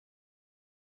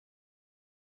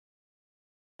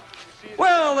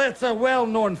Well, it's a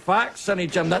well-known fact, Sonny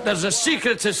Jim, that there's a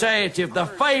secret society of the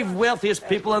 5 wealthiest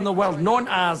people in the world, known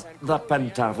as the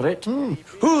Pentaverate,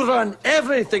 who run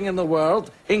everything in the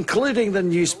world, including the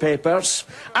newspapers,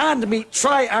 and meet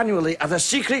tri-annually at a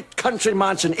secret country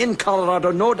mansion in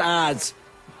Colorado known as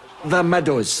the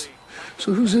Meadows.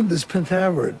 So who's in this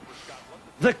Pentaverate?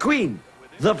 The Queen,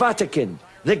 the Vatican,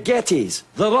 the Gettys,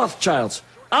 the Rothschilds,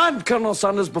 and Colonel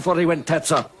Sanders before he went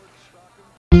tits up.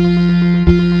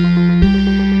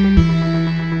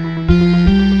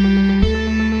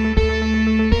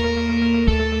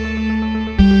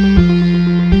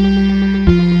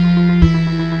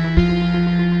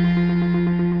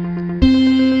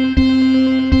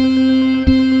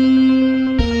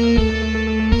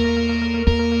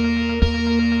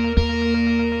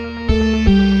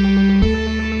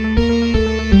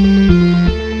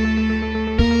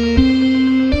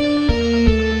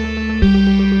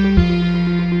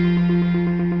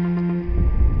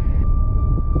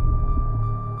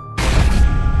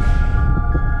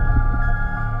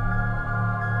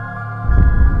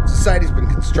 Society's been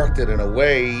constructed in a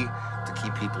way to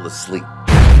keep people asleep.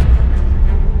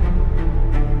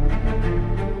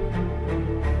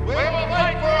 We will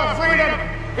fight for our freedom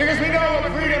because we know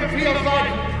what freedom feels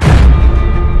like.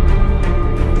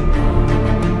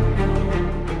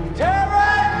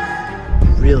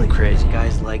 Terrence! Really crazy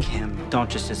guys like him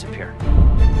don't just disappear.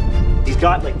 He's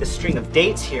got like this string of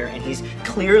dates here, and he's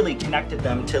clearly connected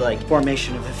them to like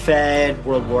formation of the Fed,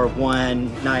 World War I,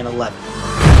 9/11.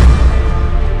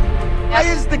 I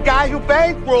is the guy who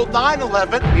bankrolled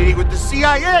 9/11 meeting with the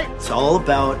CIA. It's all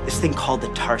about this thing called the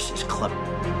Tarsus Club.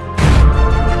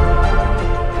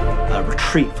 A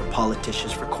retreat for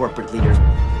politicians, for corporate leaders.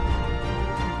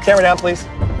 Camera down, please.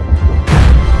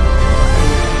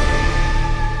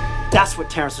 That's what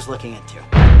Terrence is looking into.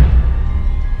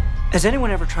 Has anyone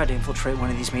ever tried to infiltrate one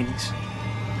of these meetings?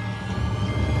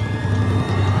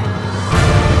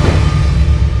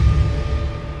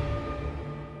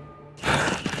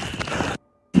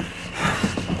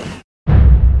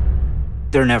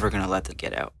 They're never gonna let them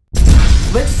get out.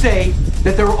 Let's say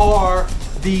that there are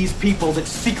these people that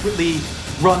secretly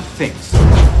run things.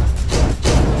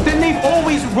 Then they've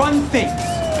always run things.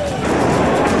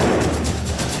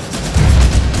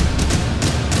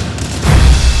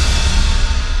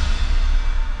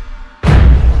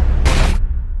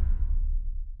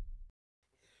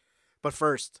 But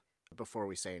first, before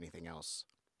we say anything else,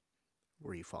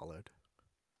 were you followed?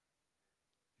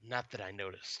 Not that I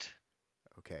noticed.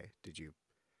 Okay, did you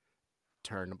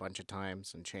turn a bunch of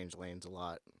times and change lanes a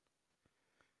lot?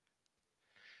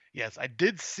 Yes, I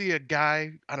did see a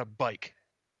guy on a bike,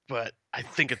 but I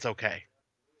think it's okay.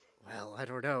 Well, I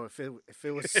don't know if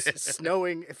it was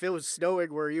snowing. If it was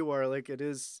snowing where you are, like it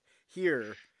is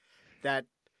here, that's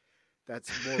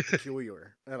more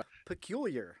peculiar.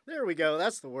 Peculiar. There we go.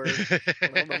 That's the word.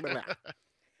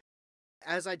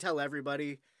 As I tell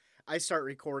everybody, I start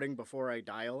recording before I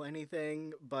dial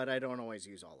anything, but I don't always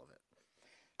use all of it.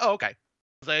 Oh, okay.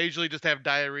 I usually just have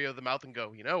diarrhea of the mouth and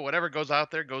go, whatever goes out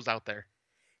there, goes out there.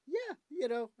 Yeah,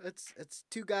 it's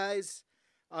two guys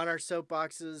on our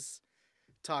soapboxes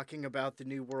talking about the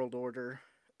New World Order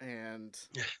and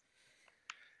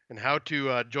how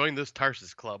to join this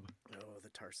Tarsus Club. Oh, the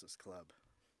Tarsus Club.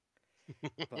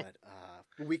 But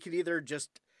we could either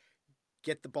just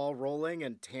get the ball rolling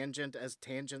and tangent as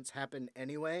tangents happen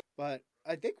anyway. But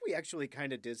I think we actually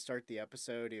kind of did start the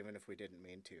episode, even if we didn't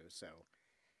mean to. So,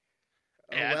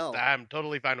 Yeah, well. I'm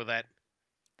totally fine with that.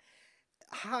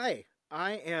 Hi,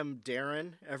 I am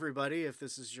Darren, everybody, if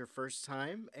this is your first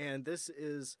time. And this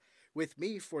is, with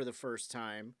me for the first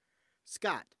time,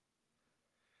 Scott.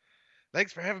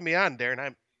 Thanks for having me on, Darren.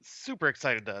 I'm super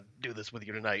excited to do this with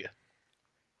you tonight.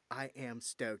 I am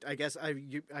stoked. I guess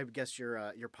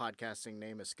your podcasting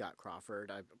name is Scott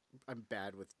Crawford. I'm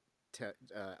bad with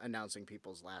announcing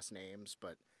people's last names,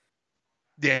 but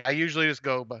yeah, I usually just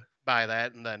go by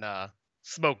that, and then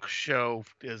Smoke Show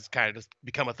is kind of just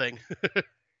become a thing.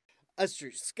 That's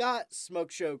true. Scott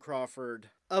Smoke Show Crawford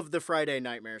of the Friday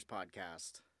Nightmares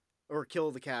podcast, or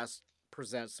Kill the Cast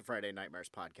presents the Friday Nightmares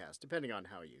podcast, depending on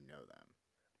how you know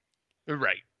them.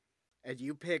 Right. And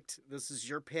this is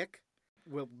your pick.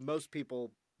 Well, most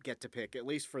people get to pick, at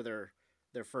least for their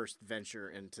first venture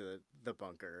into the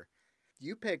bunker.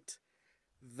 You picked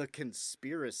The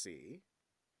Conspiracy.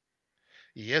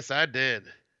 Yes, I did.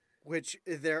 Which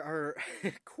there are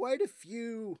quite a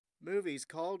few movies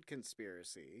called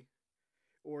Conspiracy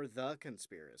or The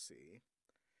Conspiracy.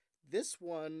 This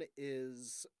one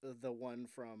is the one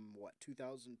from,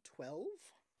 2012?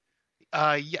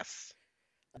 Yes.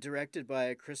 Directed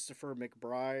by Christopher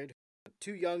McBride.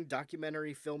 Two young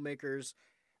documentary filmmakers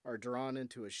are drawn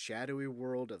into a shadowy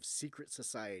world of secret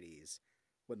societies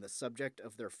when the subject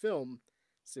of their film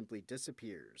simply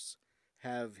disappears.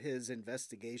 Have his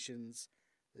investigations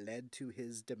led to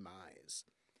his demise?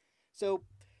 So,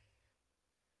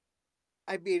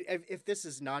 I mean, if this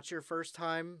is not your first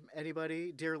time,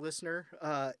 anybody, dear listener,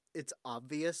 it's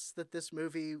obvious that this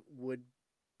movie would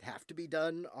have to be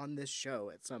done on this show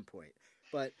at some point.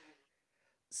 But,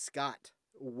 Scott,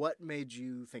 what made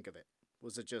you think of it?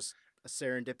 Was it just a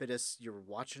serendipitous, you were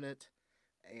watching it,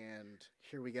 and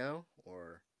here we go?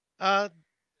 Or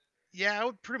Yeah, I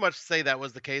would pretty much say that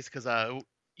was the case because, as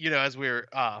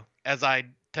I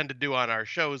tend to do on our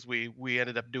shows, we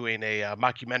ended up doing a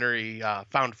mockumentary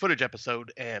found footage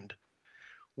episode, and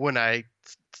when I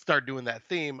start doing that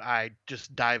theme, I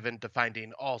just dive into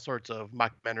finding all sorts of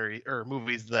mockumentary or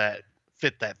movies that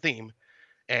fit that theme,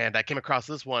 and I came across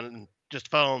this one and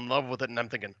just fell in love with it, and I'm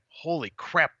thinking, holy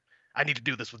crap, I need to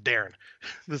do this with Darren.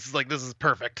 This is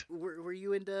perfect. were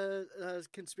you into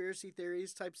conspiracy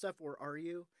theories type stuff, or are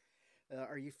you?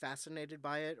 Are you fascinated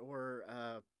by it or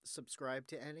subscribe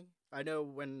to any? I know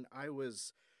when I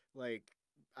was like,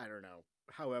 I don't know,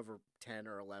 however, 10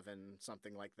 or 11,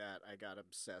 something like that, I got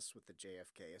obsessed with the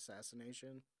JFK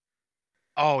assassination.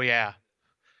 Oh yeah.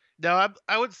 No,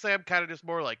 I would say I'm kind of just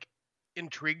more like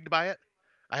intrigued by it.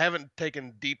 I haven't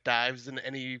taken deep dives in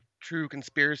any true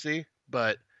conspiracy,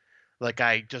 but like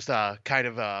I just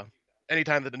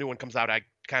anytime that a new one comes out, I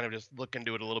kind of just look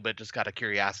into it a little bit, just out of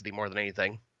curiosity more than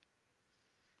anything.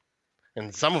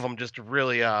 And some of them just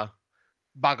really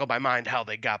boggle my mind how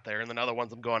they got there, and then other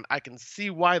ones I'm going, I can see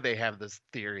why they have this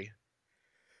theory.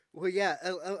 Well, yeah,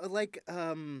 like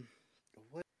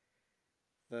what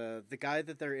the guy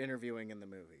that they're interviewing in the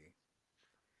movie.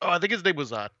 Oh, I think his name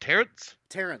was Terrence.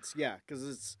 Terrence, yeah, because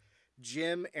it's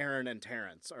Jim, Aaron, and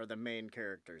Terrence are the main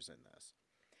characters in this.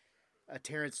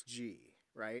 Terrence G,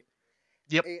 right?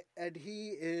 Yep. And he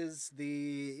is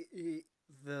the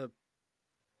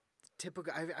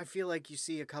typical. I feel like you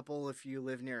see a couple if you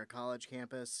live near a college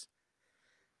campus.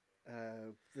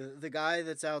 The guy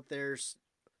that's out there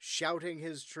shouting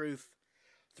his truth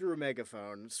through a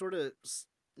megaphone, sort of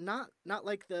not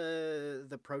like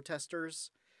the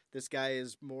protesters. This guy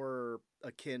is more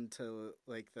akin to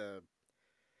like the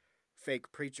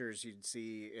fake preachers you'd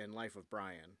see in Life of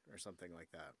Brian or something like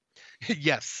that.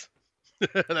 Yes.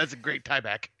 That's a great tie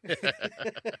back.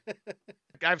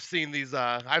 I've seen these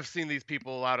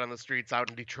people out on the streets out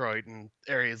in Detroit and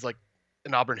areas like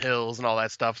in Auburn Hills and all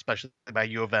that stuff, especially by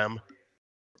U of M.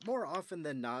 More often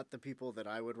than not, the people that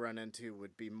I would run into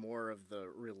would be more of the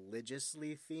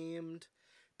religiously themed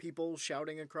people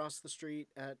shouting across the street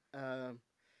at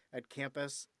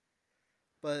campus.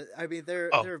 But I mean,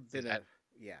 there have been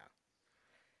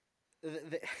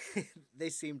they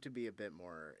seem to be a bit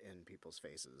more in people's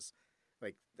faces.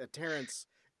 Like Terrence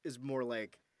is more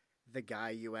like the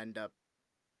guy you end up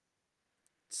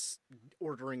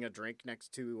ordering a drink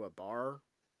next to a bar.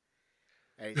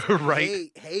 And he's like,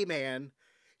 Right. Hey, man,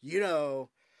 you know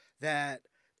that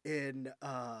in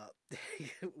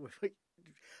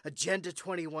Agenda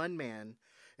 21, man,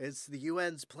 it's the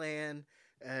UN's plan,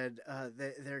 and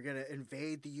they're going to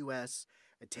invade the U.S.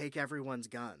 and take everyone's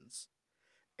guns.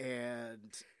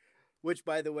 And which,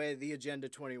 by the way, the Agenda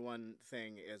 21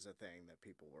 thing is a thing that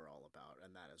people were all about,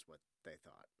 and that is what they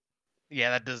thought. Yeah,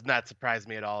 that does not surprise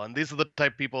me at all. And these are the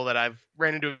type of people that I've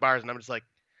ran into at bars, and I'm just like,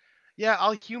 yeah,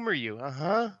 I'll humor you.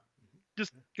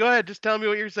 Just go ahead. Just tell me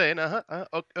what you're saying.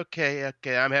 Okay.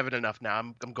 I'm having enough now.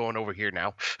 I'm going over here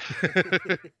now.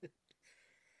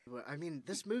 I mean,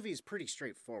 this movie is pretty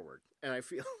straightforward, and I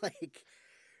feel like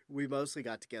we mostly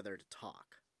got together to talk.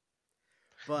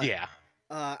 But yeah.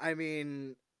 I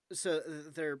mean, so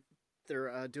they're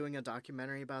doing a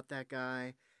documentary about that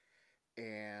guy,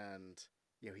 and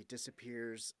he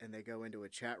disappears, and they go into a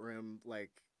chat room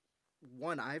like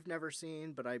one I've never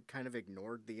seen, but I kind of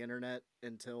ignored the internet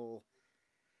until.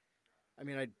 I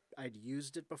mean, I'd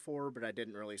used it before, but I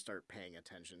didn't really start paying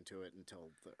attention to it until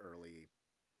the early.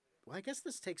 Well, I guess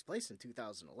this takes place in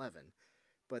 2011,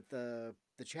 but the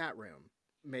chat room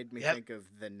made me think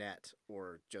of the net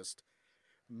or just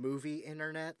movie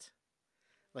internet,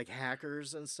 like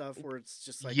hackers and stuff, where it's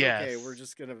just like, okay,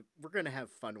 we're gonna have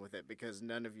fun with it because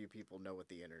none of you people know what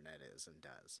the internet is and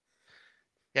does.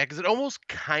 Yeah, because it almost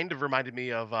kind of reminded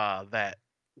me of that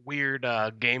weird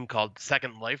game called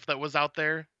Second Life that was out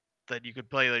there that you could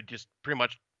play, like just pretty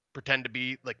much pretending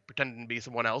to be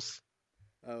someone else.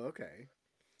 Oh, okay.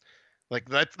 Like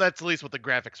that's at least what the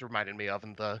graphics reminded me of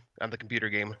on the computer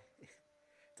game.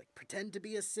 It's like pretend to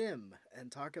be a sim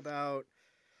and talk about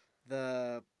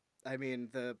the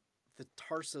the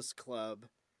Tarsus Club,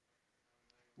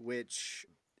 which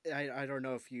I don't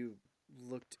know if you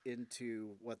looked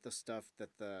into what the stuff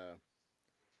that the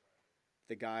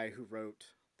guy who wrote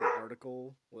the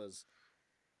article was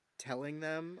telling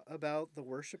them about the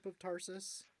worship of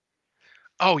Tarsus.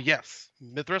 Oh yes,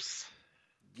 Mithras.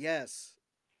 Yes.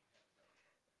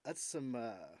 That's some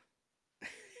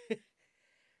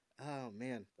oh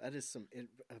man, that is some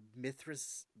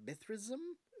Mithraism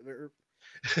or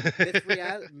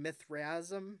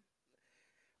Mithraism.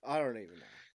 I don't even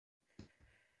know.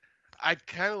 I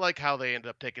kind of like how they ended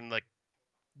up taking like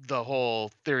the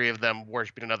whole theory of them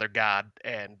worshiping another god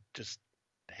and just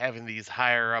having these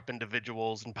higher up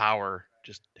individuals in power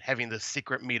just having this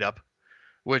secret meetup,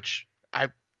 which I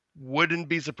wouldn't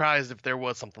be surprised if there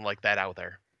was something like that out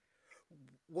there.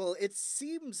 Well, it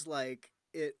seems like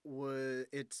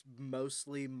it's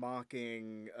mostly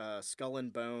mocking Skull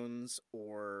and Bones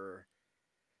or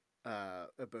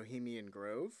a Bohemian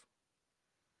Grove.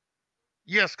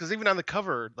 Yes, because even on the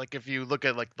cover, like if you look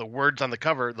at like the words on the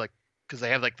cover, like because they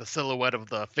have like the silhouette of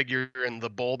the figure in the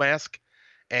bull mask,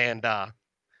 and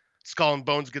Skull and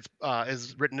Bones gets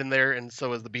is written in there, and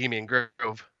so is the Bohemian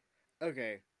Grove.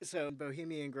 Okay, so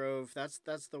Bohemian Grove, that's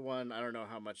the one. I don't know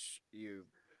how much you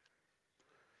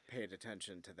paid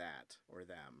attention to that or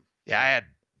them. Yeah, I had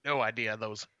no idea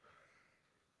those.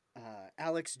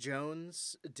 Alex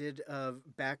Jones did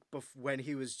back when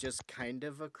he was just kind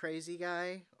of a crazy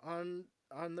guy on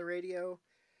the radio,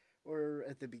 or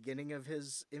at the beginning of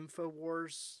his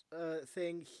InfoWars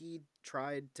thing, he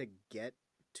tried to get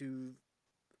to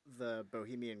the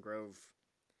Bohemian Grove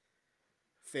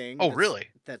thing. Oh, really?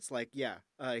 That's like, yeah.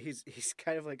 He's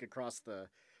kind of like across the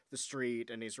street,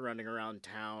 and he's running around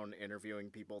town interviewing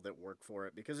people that work for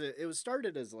it, because it was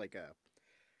started as like a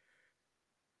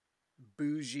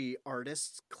bougie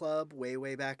artists club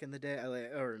way back in the day,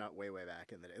 or not way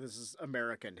back in the day. This is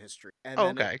American history, and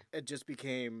then okay. It just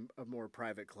became a more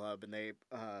private club, and they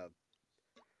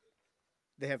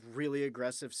have really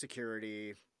aggressive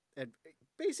security, and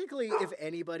basically, if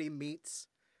anybody meets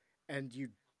and you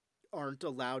aren't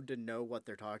allowed to know what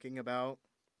they're talking about,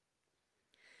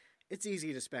 it's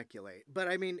easy to speculate. But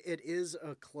I mean, it is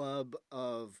a club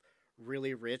of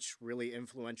really rich, really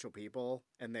influential people,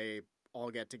 and they all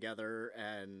get together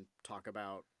and talk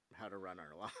about how to run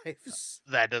our lives.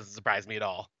 That doesn't surprise me at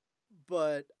all.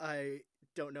 But I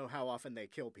don't know how often they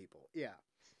kill people. Yeah.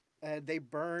 They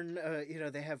burn,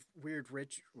 they have weird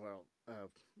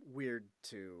weird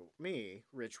to me,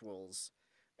 rituals.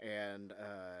 And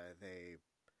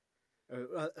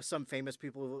some famous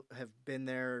people have been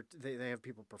there. They have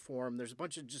people perform. There's a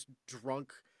bunch of just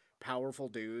drunk, powerful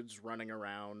dudes running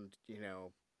around,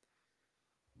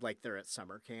 like they're at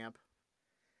summer camp.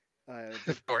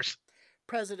 Of course.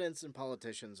 Presidents and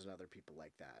politicians and other people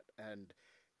like that. And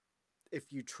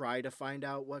if you try to find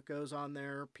out what goes on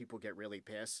there, people get really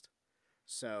pissed.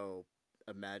 So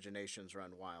imaginations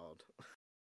run wild.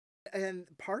 And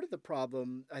part of the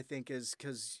problem, I think, is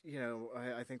because,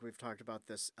 I think we've talked about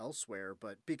this elsewhere,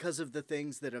 but because of the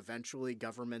things that eventually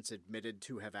governments admitted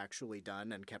to have actually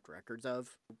done and kept records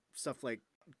of, stuff like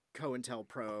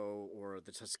COINTELPRO or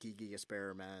the Tuskegee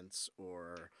experiments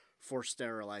or forced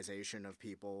sterilization of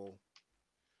people.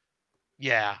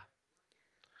 Yeah.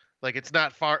 Like, it's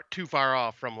not too far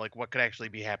off from, like, what could actually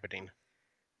be happening.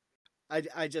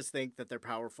 I just think that they're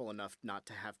powerful enough not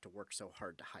to have to work so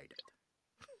hard to hide it.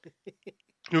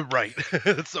 Right.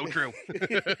 It's so true.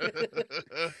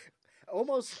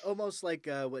 almost like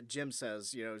what Jim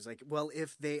says, he's like, well,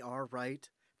 if they are right,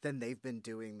 then they've been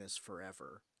doing this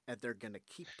forever, and they're going to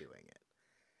keep doing it.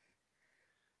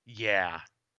 Yeah.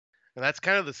 And that's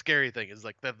kind of the scary thing, is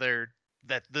like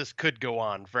that this could go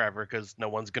on forever because no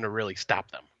one's going to really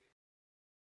stop them.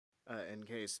 In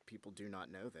case people do not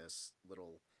know this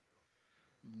little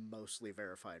mostly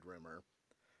verified rumor,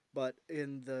 but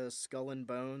in the Skull and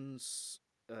Bones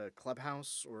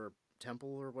clubhouse or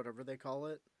temple or whatever they call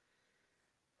it,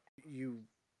 you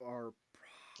are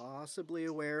possibly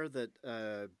aware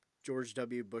that George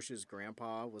W. Bush's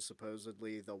grandpa was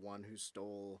supposedly the one who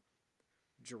stole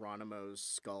Geronimo's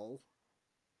skull.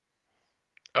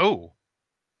 Oh.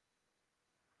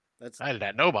 I did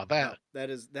not know about that.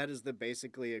 That is the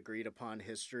basically agreed upon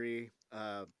history.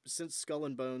 Since Skull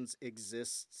and Bones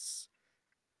exists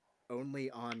only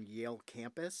on Yale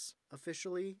campus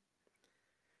officially,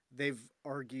 they've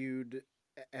argued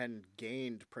and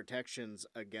gained protections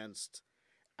against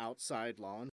outside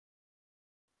law.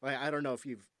 I don't know if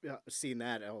you've seen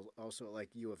that also like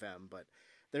U of M, but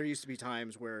there used to be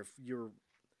times where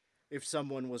if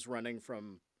someone was running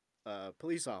from a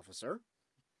police officer,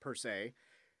 per se,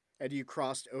 and you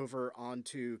crossed over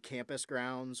onto campus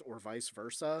grounds or vice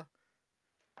versa,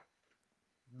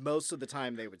 most of the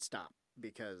time they would stop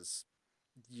because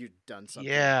you'd done something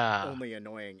Yeah. only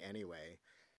annoying anyway.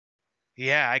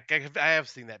 Yeah, I have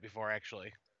seen that before,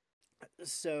 actually.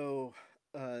 So,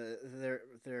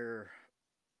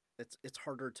 it's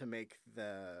harder to make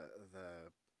the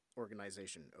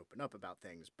organization open up about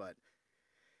things, but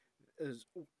as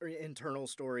internal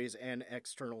stories and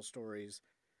external stories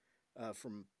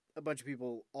from a bunch of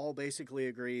people all basically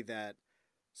agree that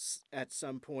at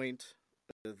some point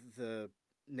the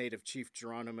native chief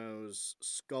Geronimo's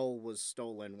skull was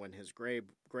stolen when his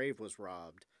grave was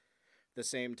robbed. The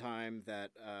same time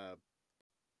that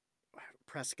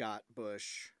Prescott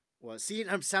Bush was. See,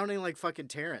 I'm sounding like fucking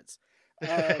Terrence.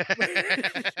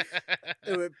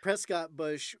 Prescott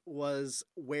Bush was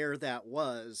where that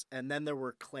was, and then there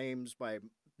were claims by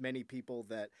many people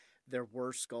that there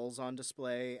were skulls on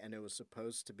display, and it was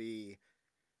supposed to be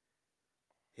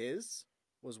his,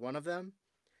 was one of them.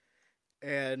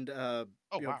 And Oh,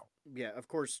 wow. yeah, of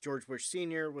course, George Bush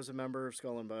Sr. was a member of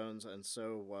Skull and Bones, and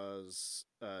so was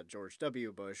George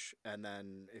W. Bush. And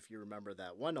then, if you remember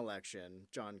that one election,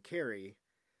 John Kerry,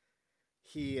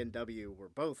 he and W were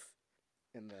both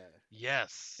in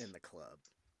the club.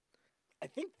 I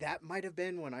think that might have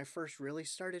been when I first really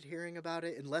started hearing about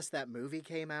it, unless that movie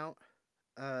came out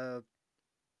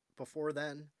before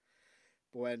then.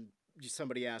 When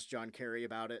somebody asked John Kerry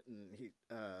about it, and he,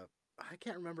 I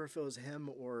can't remember if it was him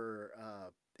or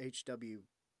H.W.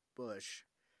 Bush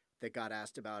that got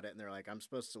asked about it, and they're like, I'm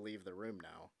supposed to leave the room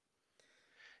now.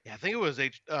 Yeah, I think it was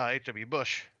H.W.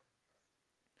 Bush.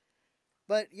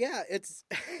 But yeah, it's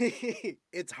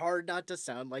it's hard not to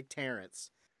sound like Terrence.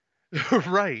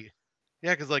 Right.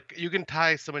 Yeah, because like you can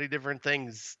tie so many different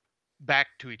things back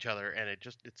to each other, and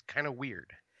it's kind of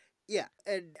weird. Yeah,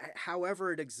 and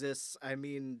however it exists, I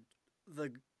mean,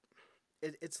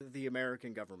 it's the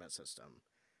American government system.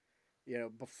 You know,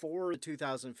 before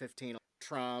 2015,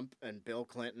 Trump and Bill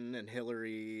Clinton and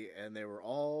Hillary, and they were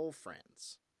all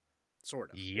friends,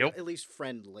 sort of. Yep. At least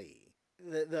friendly.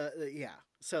 Yeah.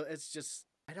 So it's just,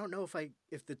 I don't know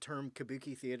if the term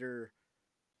kabuki theater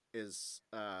is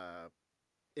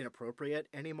inappropriate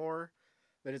anymore,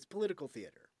 but it's political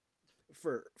theater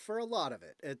for a lot of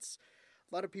it. It's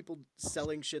a lot of people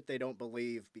selling shit they don't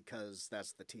believe because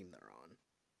that's the team they're on.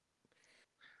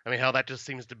 I mean, hell, that just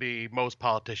seems to be most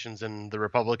politicians in the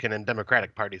Republican and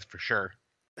Democratic parties for sure.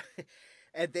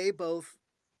 And they both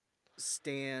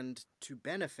stand to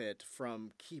benefit from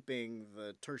keeping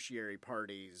the tertiary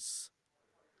parties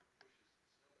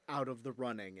out of the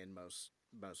running in most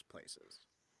places.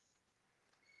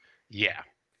 Yeah.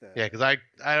 Yeah, because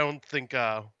I don't think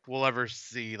we'll ever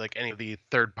see like any of the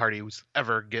third parties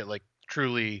ever get like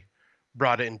truly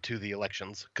brought into the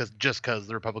elections because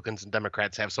the Republicans and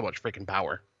Democrats have so much freaking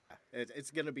power.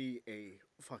 It's going to be a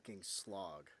fucking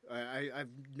slog.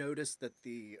 I've noticed that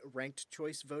the ranked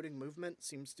choice voting movement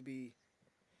seems to be,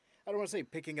 I don't want to say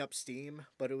picking up steam,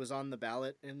 but it was on the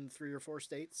ballot in 3 or 4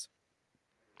 states.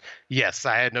 Yes,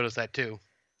 I had noticed that too.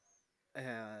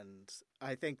 And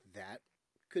I think that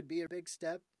could be a big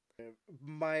step.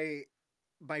 My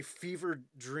fever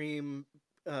dream,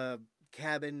 my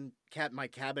cabin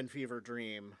fever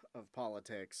dream of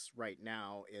politics right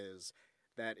now is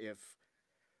that if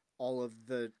all of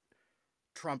the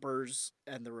Trumpers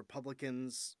and the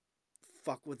Republicans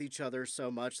fuck with each other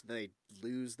so much they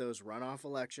lose those runoff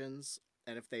elections,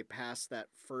 and if they pass that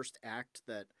first act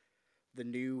that the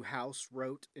new House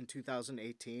wrote in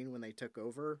 2018 when they took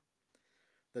over,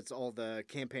 that's all the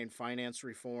campaign finance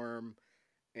reform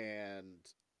and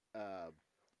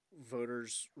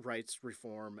voters' rights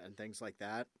reform and things like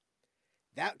that,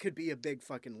 that could be a big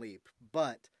fucking leap.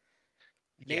 But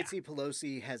Nancy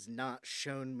Pelosi has not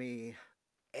shown me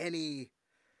any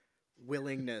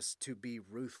willingness to be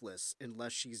ruthless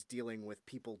unless she's dealing with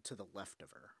people to the left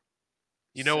of her.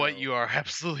 You know what? You are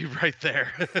absolutely right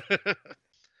there.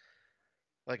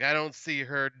 Like, I don't see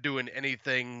her doing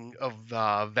anything of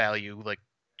value, like,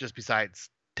 just besides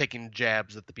taking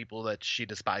jabs at the people that she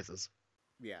despises.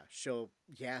 Yeah, she'll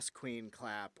Yas Queen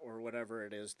clap or whatever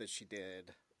it is that she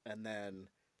did. And then,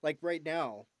 like right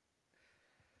now,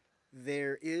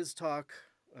 there is talk,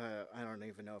 I don't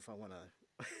even know if I want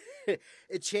to...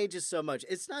 It changes so much.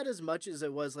 It's not as much as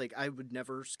it was, like, I would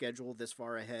never schedule this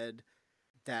far ahead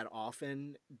that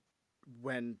often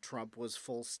when Trump was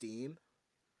full steam.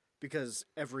 Because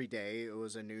every day it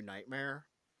was a new nightmare.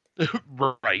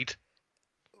 Right.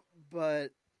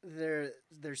 But there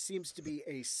seems to be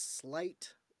a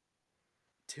slight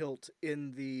tilt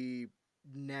in the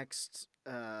next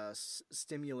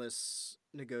stimulus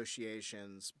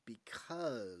negotiations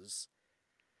because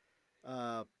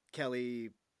Kelly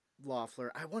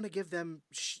Loeffler, I want to give them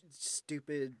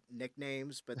stupid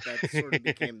nicknames, but that sort of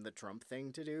became the Trump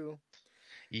thing to do.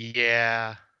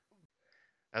 Yeah.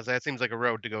 As that seems like a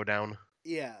road to go down.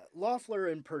 Yeah, Loeffler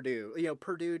and Perdue. You know,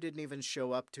 Perdue didn't even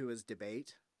show up to his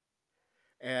debate.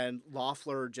 And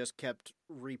Loeffler just kept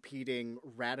repeating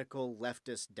radical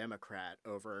leftist Democrat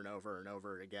over and over and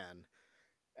over again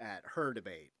at her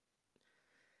debate.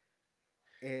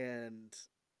 And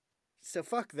so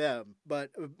fuck them.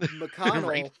 But McConnell,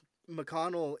 Right.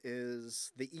 McConnell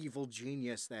is the evil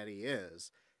genius that he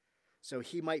is. So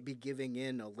he might be giving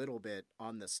in a little bit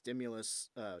on the stimulus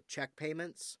check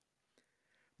payments.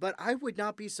 But I would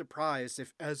not be surprised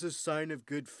if, as a sign of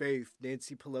good faith,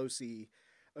 Nancy Pelosi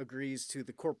agrees to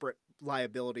the corporate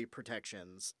liability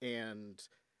protections. And,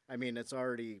 I mean, it's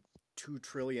already $2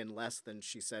 trillion less than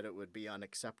she said it would be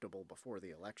unacceptable before the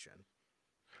election.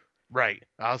 Right.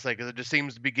 I was like, it just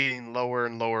seems to be getting lower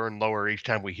and lower and lower each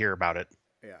time we hear about it.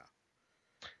 Yeah.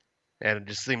 And it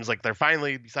just seems like they're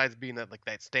finally, besides being at like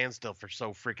that standstill for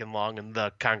so freaking long, and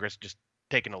the Congress just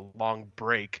taking a long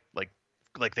break, like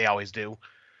they always do.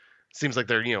 Seems like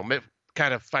they're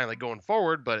kind of finally going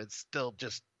forward, but it's still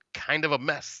just kind of a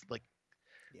mess. Like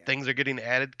things are getting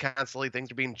added constantly,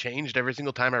 things are being changed every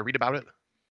single time I read about it.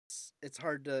 It's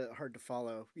hard to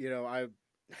follow. You know, I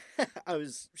I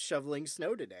was shoveling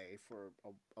snow today for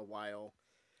a while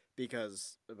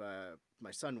because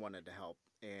my son wanted to help,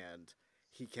 and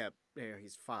he kept,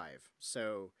 he's 5,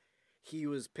 so he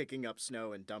was picking up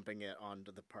snow and dumping it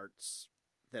onto the parts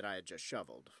that I had just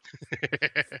shoveled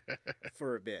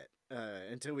for a bit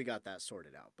until we got that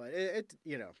sorted out. But it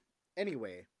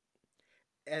anyway,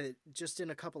 and just in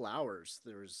a couple hours,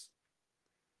 there's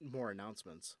more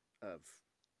announcements of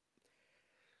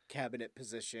cabinet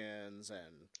positions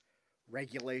and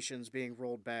regulations being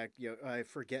rolled back. I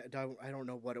forget. I don't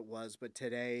know what it was, but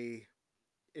today,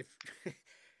 if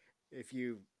if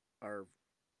you are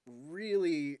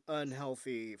really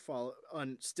unhealthy,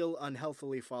 still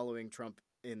unhealthily following Trump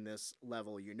in this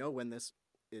level, when this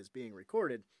is being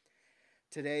recorded.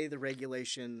 Today, the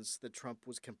regulations that Trump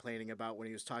was complaining about when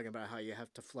he was talking about how you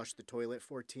have to flush the toilet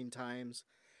 14 times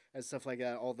and stuff like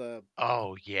that, all the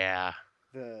Oh yeah,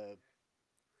 the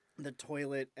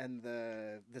toilet and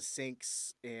the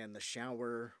sinks and the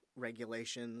shower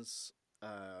regulations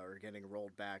are getting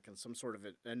rolled back, and some sort of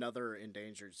another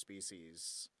endangered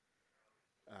species.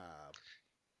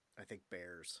 I think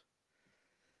bears.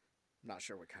 I'm not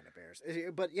sure what kind of bears,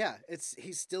 but yeah,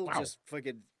 he's still just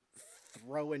fucking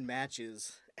throwing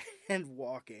matches and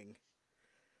walking.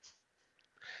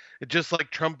 It's just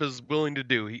like Trump is willing to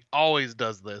do. He always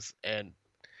does this, and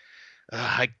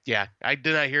I did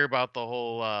not hear about the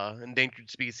whole endangered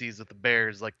species with the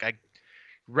bears. Like I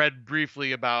read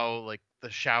briefly about like the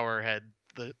showerhead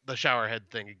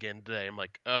thing again today. I'm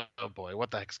like, oh boy,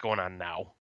 what the heck's going on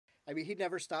now? I mean, he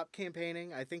never stopped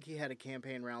campaigning. I think he had a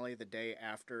campaign rally the day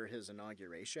after his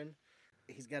inauguration.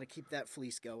 He's got to keep that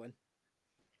fleece going.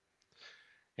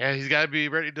 Yeah, he's got to be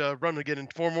ready to run again in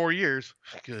 4 more years.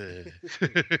 Good. So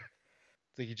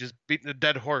he's just beating a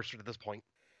dead horse at this point.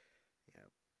 Yeah.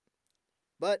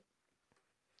 But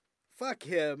fuck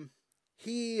him.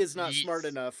 He is not smart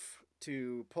enough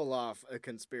to pull off a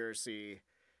conspiracy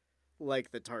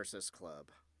like the Tarsus Club.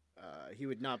 He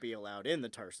would not be allowed in the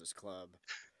Tarsus Club.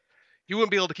 He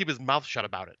wouldn't be able to keep his mouth shut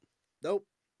about it. Nope.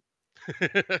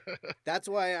 That's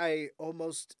why I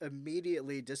almost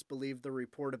immediately disbelieved the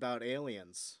report about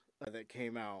aliens that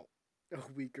came out a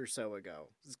week or so ago.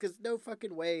 It's because no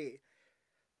fucking way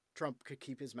Trump could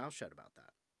keep his mouth shut about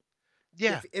that.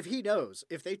 Yeah. If he knows,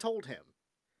 if they told him,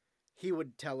 he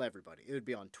would tell everybody. It would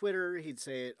be on Twitter. He'd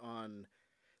say it on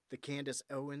the Candace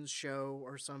Owens show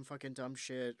or some fucking dumb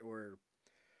shit, or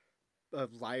a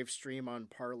live stream on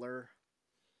Parler.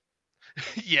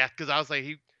 Yeah, because I was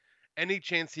like, any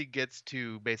chance he gets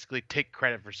to basically take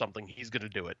credit for something, he's going to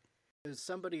do it.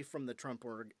 Somebody from the Trump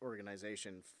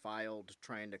organization filed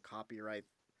trying to copyright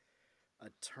a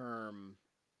term.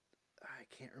 I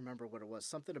can't remember what it was.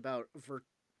 Something about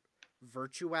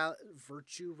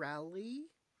virtuality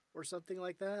or something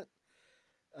like that.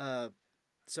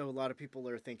 So a lot of people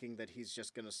are thinking that he's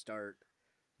just going to start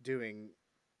doing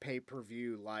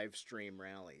pay-per-view live stream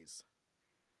rallies.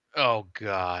 Oh,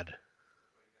 God.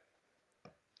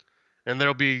 And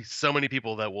there'll be so many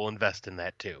people that will invest in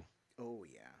that, too. Oh,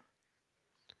 yeah.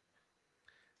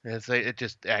 And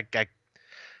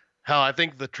hell, I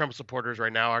think the Trump supporters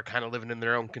right now are kind of living in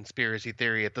their own conspiracy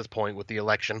theory at this point with the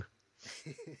election.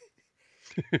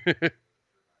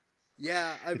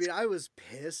 Yeah, I mean, I was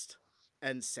pissed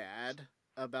and sad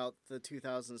about the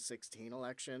 2016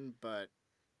 election, but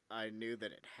I knew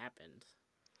that it happened.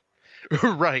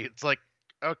 Right. It's like,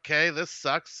 okay, this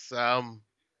sucks.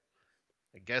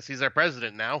 I guess he's our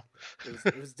president now.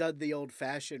 It was done the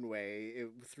old-fashioned way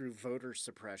through voter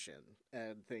suppression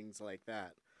and things like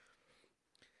that.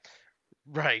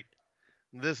 Right.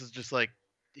 This is just like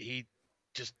he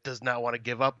just does not want to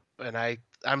give up, and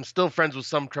I'm still friends with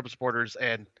some Trump supporters,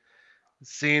 and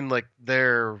seeing like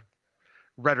their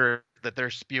rhetoric that they're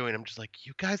spewing, I'm just like,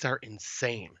 you guys are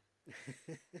insane.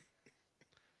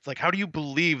 It's like, how do you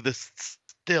believe this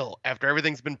still after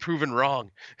everything's been proven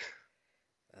wrong?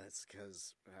 That's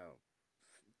because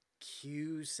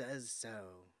Q says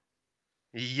so.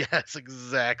 Yes,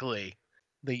 exactly.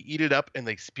 They eat it up and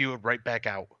they spew it right back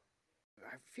out.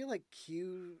 I feel like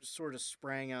Q sort of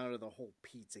sprang out of the whole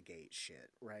Pizzagate shit,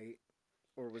 right?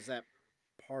 Or was that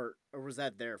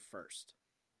there first?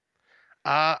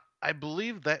 I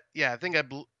believe that. Yeah, I think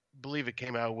believe it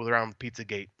came out with around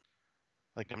Pizzagate.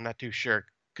 Like, I'm not too sure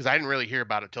because I didn't really hear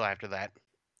about it till after that.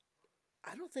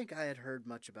 I don't think I had heard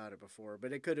much about it before,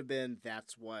 but it could have been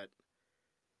that's what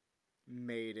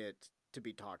made it to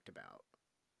be talked about.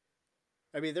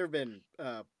 I mean, there have been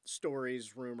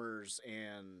stories, rumors,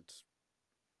 and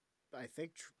I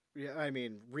think,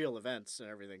 real events and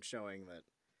everything showing that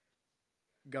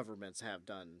governments have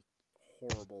done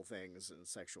horrible things in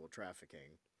sexual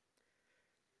trafficking.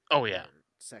 Oh, yeah.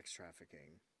 Sex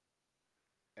trafficking.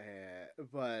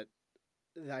 But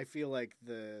I feel like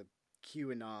the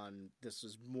QAnon, this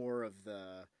was more of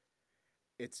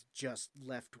it's just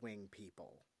left-wing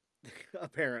people,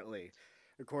 apparently,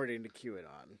 according to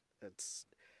QAnon. It's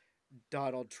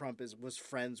Donald Trump was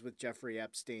friends with Jeffrey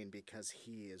Epstein because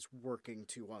he is working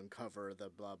to uncover the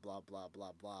blah, blah, blah,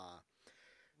 blah, blah.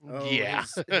 Oh, yeah.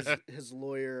 his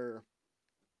lawyer,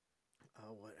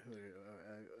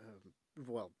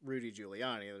 Rudy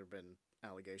Giuliani, there have been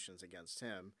allegations against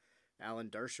him. Alan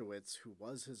Dershowitz, who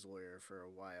was his lawyer for a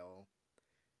while,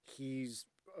 he's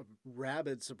a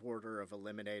rabid supporter of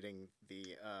eliminating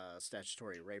the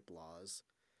statutory rape laws.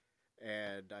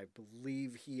 And I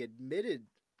believe he admitted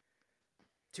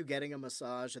to getting a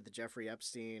massage at the Jeffrey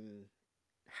Epstein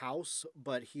house,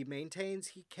 but he maintains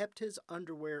he kept his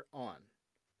underwear on.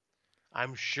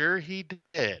 I'm sure he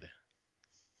did.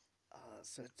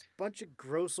 So it's a bunch of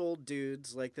gross old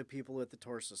dudes like the people at the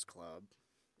Torsus Club.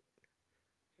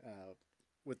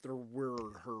 With their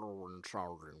weird heroin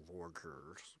sounding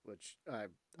voices, which I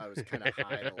was kind of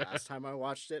high the last time I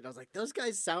watched it, and I was like, those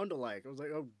guys sound alike. I was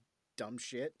like, oh, dumb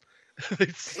shit. They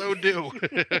so do.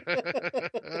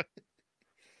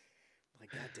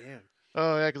 Like, goddamn.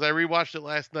 Oh, yeah, because I rewatched it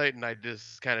last night, and I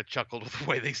just kind of chuckled with the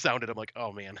way they sounded. I'm like,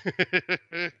 oh, man.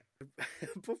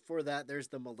 Before that, there's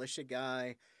the militia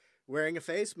guy wearing a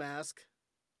face mask.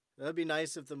 That'd be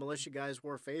nice if the militia guys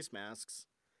wore face masks.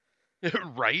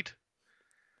 Right?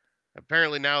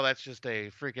 Apparently now that's just a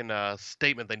freaking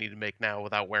statement they need to make now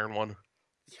without wearing one.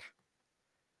 Yeah.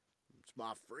 It's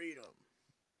my freedom.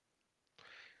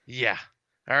 Yeah.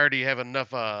 I already have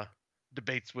enough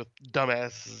debates with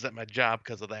dumbasses at my job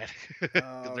because of that.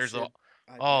 There's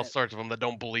all sorts of them that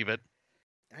don't believe it.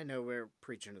 I know we're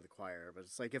preaching to the choir, but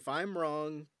it's like, if I'm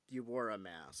wrong, you wore a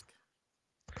mask.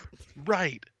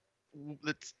 Right.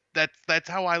 That's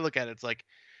how I look at it. It's like,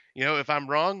 if I'm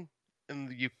wrong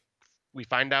and we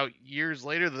find out years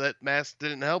later that mask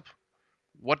didn't help,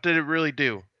 what did it really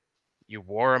do? You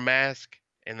wore a mask,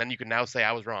 and then you can now say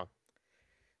I was wrong.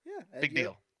 Yeah. Big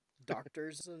deal.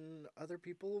 Doctors and other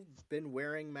people have been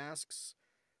wearing masks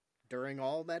during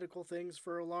all medical things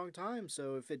for a long time.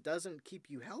 So if it doesn't keep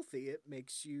you healthy, it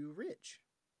makes you rich.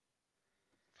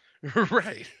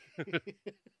 Right.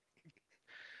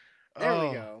 There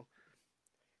we go.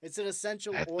 It's an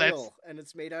essential oil, and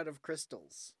it's made out of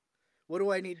crystals. What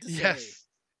do I need to say? Yes.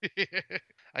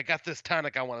 I got this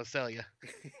tonic I want to sell you.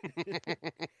 Just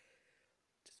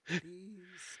please.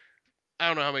 I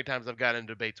don't know how many times I've gotten in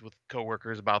debates with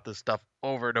coworkers about this stuff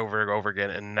over and over and over again,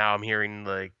 and now I'm hearing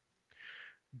like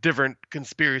different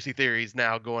conspiracy theories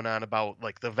now going on about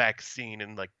like the vaccine,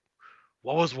 and like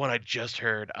what was one I just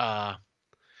heard?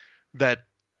 That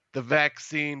the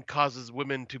vaccine causes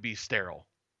women to be sterile.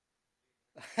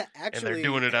 Actually, and they're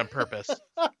doing it on purpose.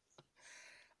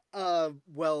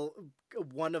 Well,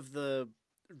 one of the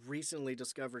recently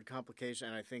discovered complications,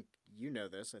 and I think you know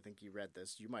this, I think you read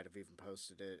this, you might have even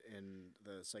posted it in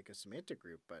the Psychosemantic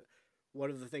group, but one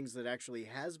of the things that actually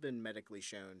has been medically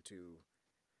shown to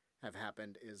have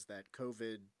happened is that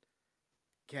COVID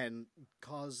can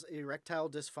cause erectile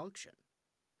dysfunction.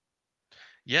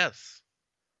 Yes.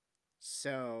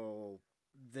 So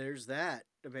there's that.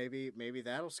 Maybe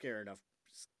that'll scare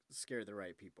the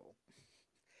right people.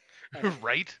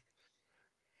 Right?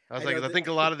 I was I like, know I that- think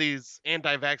a lot of these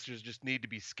anti-vaxxers just need to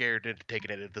be scared into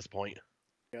taking it at this point.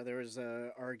 Yeah, there was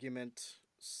a argument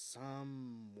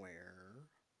somewhere.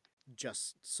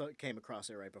 Came across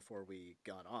it right before we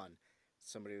got on.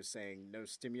 Somebody was saying no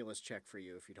stimulus check for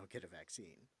you if you don't get a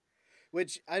vaccine,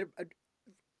 which I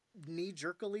knee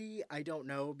jerkily I don't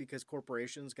know, because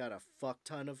corporations got a fuck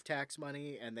ton of tax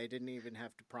money and they didn't even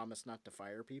have to promise not to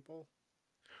fire people.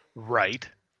 Right.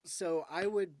 So I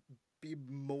would be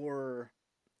more.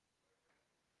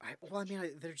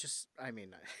 They're just. I'm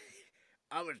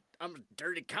a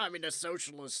dirty communist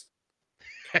socialist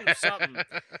or something.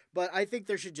 But I think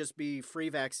there should just be free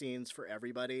vaccines for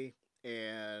everybody,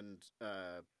 and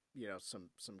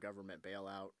some government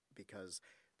bailout, because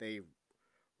they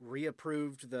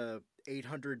reapproved the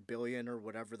 $800 billion or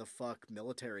whatever the fuck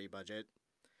military budget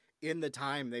in the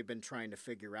time they've been trying to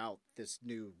figure out this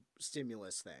new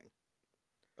stimulus thing.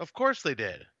 Of course they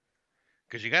did.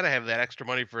 Because you got to have that extra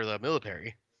money for the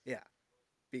military. Yeah,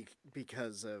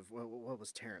 because of what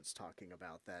was Terrence talking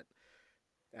about, that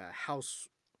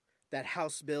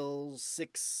House Bill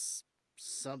 6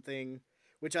 something,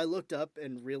 which I looked up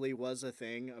and really was a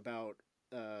thing about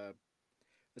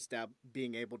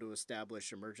being able to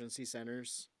establish emergency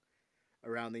centers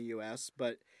around the U.S.,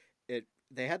 but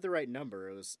they had the right number.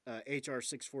 It was H.R.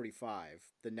 645,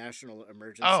 the National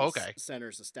Emergency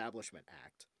Centers Establishment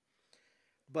Act.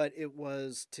 But it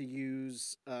was to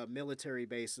use military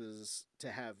bases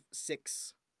to have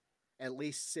at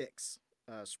least six,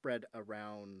 spread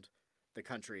around the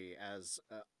country as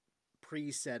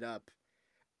pre-set up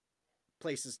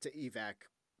places to evac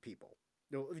people.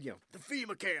 The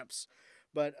FEMA camps.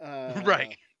 But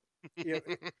right.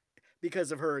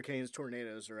 Because of hurricanes,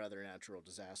 tornadoes, or other natural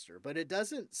disaster. But it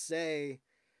doesn't say.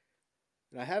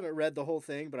 And I haven't read the whole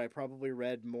thing, but I probably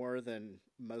read more than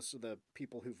most of the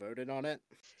people who voted on it.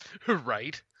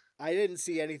 Right. I didn't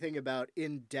see anything about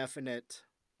indefinite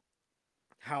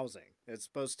housing. It's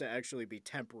supposed to actually be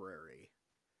temporary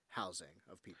housing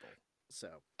of people.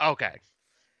 So. Okay.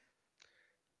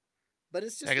 But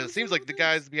it's just. Because it seems like the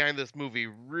guys behind this movie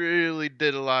really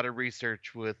did a lot of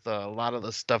research with a lot of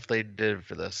the stuff they did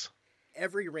for this.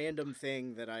 Every random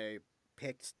thing that I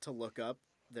picked to look up,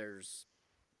 there's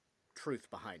truth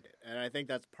behind it. And I think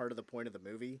that's part of the point of the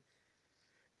movie.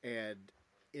 And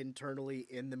internally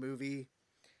in the movie,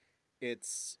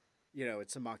 it's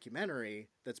a mockumentary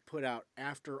that's put out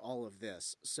after all of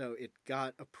this. So it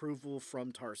got approval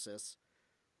from Tarsus.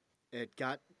 It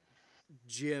got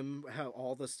Jim,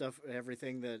 all the stuff,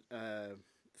 everything that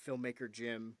filmmaker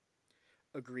Jim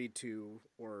agreed to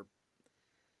or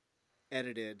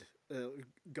edited,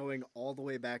 going all the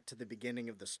way back to the beginning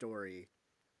of the story.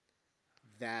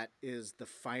 That is the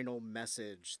final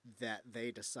message that they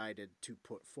decided to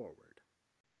put forward.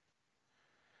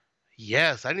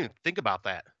 Yes, I didn't even think about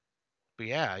that. But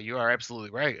yeah, you are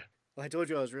absolutely right. Well, I told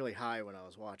you I was really high when I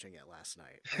was watching it last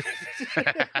night.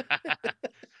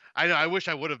 I know, I wish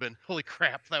I would have been. Holy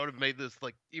crap, that would have made this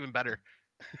even better.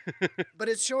 But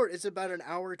it's short. It's about an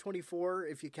hour 24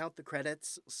 if you count the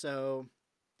credits. So,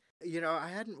 I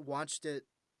hadn't watched it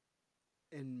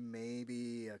in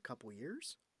maybe a couple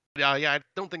years. Yeah, I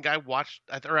don't think I watched,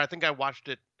 I think I watched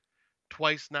it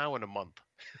twice now in a month.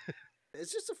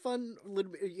 It's just a fun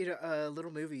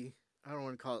little movie. I don't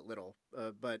want to call it little,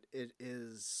 but it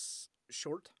is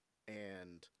short,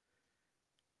 and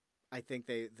I think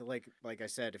they like I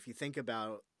said, if you think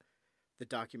about the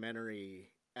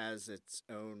documentary as its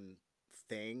own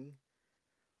thing,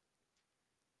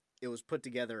 it was put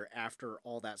together after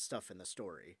all that stuff in the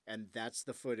story, and that's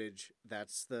the footage.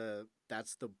 That's the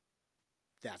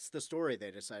story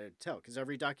they decided to tell, because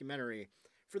every documentary,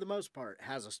 for the most part,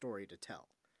 has a story to tell,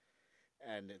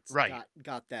 and it's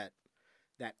got that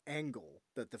angle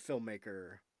that the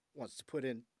filmmaker wants to put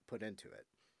into it.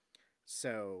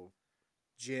 So,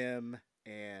 Jim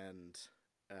and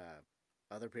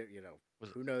other people,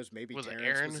 who knows? Maybe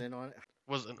Terrence was in on it.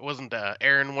 Wasn't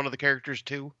Aaron one of the characters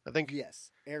too? I think.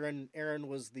 Yes, Aaron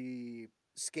was the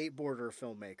skateboarder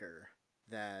filmmaker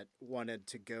that wanted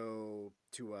to go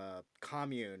to a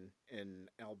commune in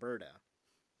Alberta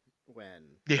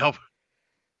when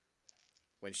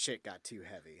shit got too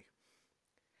heavy.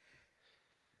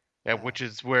 Yeah, which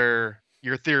is where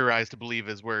you're theorized to believe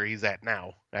is where he's at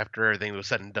now after everything was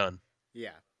said and done.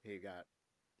 Yeah, he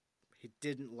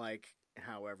didn't like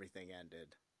how everything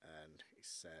ended, and he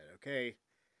said, "Okay,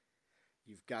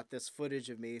 you've got this footage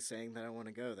of me saying that I want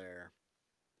to go there.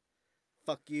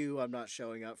 Fuck you, I'm not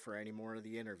showing up for any more of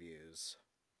the interviews."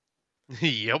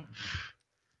 Yep.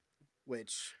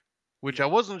 Which I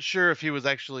wasn't sure if he was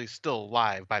actually still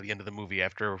alive by the end of the movie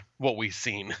after what we've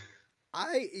seen.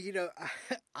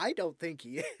 I don't think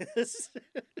he is.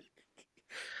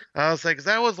 I was like, 'cause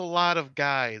that was a lot of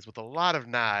guys with a lot of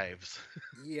knives.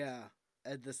 Yeah,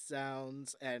 and the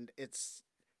sounds, and it's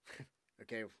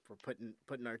okay. We're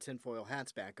putting our tinfoil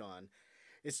hats back on.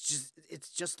 It's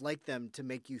just like them to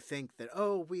make you think that,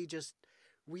 oh,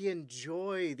 we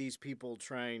enjoy these people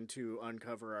trying to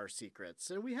uncover our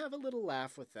secrets, and we have a little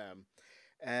laugh with them,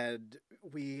 and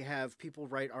we have people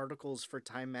write articles for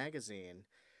Time magazine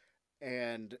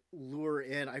and lure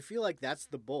in. I feel like that's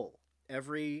the bull.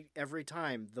 Every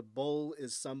time the bull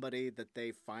is somebody that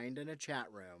they find in a chat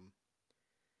room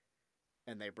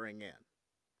and they bring in.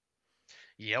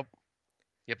 Yep.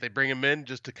 Yep, they bring him in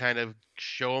just to kind of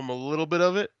show him a little bit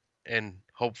of it, and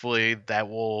hopefully that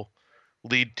will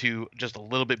lead to just a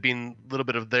little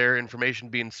bit of their information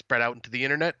being spread out into the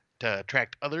internet to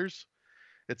attract others.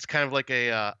 It's kind of like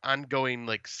a ongoing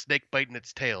like snake biting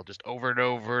its tail, just over and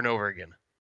over and over again.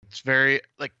 It's very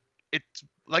like it's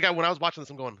like when I was watching this,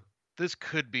 I'm going, this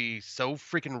could be so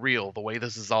freaking real. The way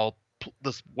this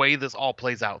way this all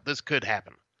plays out, this could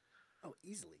happen. Oh,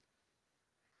 easily.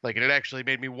 Like, and it actually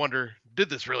made me wonder, did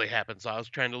this really happen? So I was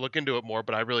trying to look into it more,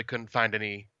 but I really couldn't find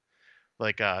any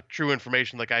like true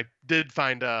information. Like I did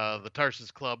find the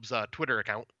Tarsus Club's Twitter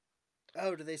account.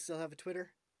 Oh, do they still have a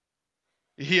Twitter?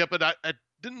 Yeah, but it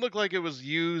didn't look like it was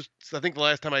used. I think the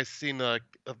last time I seen the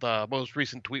most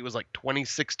recent tweet was like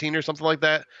 2016 or something like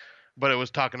that. But it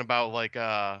was talking about like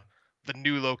the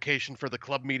new location for the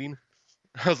club meeting.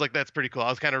 I was like, that's pretty cool. I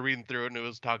was kind of reading through it, and it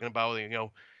was talking about,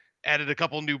 added a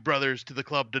couple new brothers to the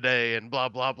club today and blah,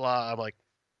 blah, blah. I'm like,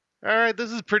 all right,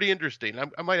 this is pretty interesting.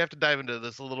 I might have to dive into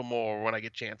this a little more when I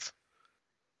get a chance.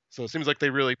 So it seems like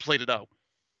they really played it out.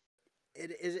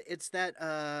 It's that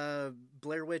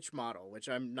Blair Witch model, which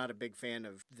I'm not a big fan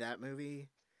of that movie.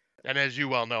 And as you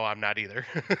well know, I'm not either.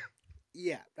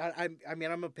 Yeah, I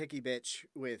mean, I'm a picky bitch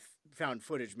with found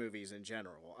footage movies in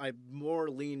general. I more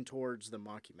lean towards the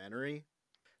mockumentary,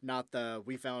 not the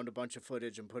we found a bunch of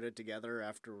footage and put it together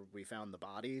after we found the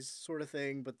bodies sort of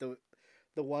thing, but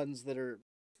the ones that are,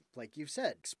 like you've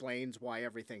said, explains why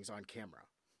everything's on camera.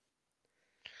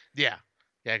 Yeah,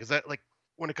 because that, like,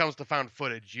 when it comes to found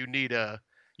footage,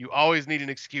 you always need an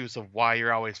excuse of why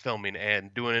you're always filming,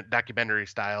 and doing it documentary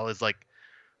style is like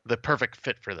the perfect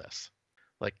fit for this.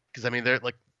 Like, because I mean,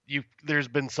 there's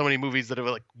been so many movies that have,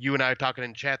 like, you and I talking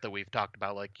in chat that we've talked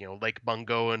about, like, Lake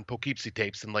Bungo and Poughkeepsie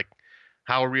tapes, and like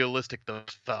how realistic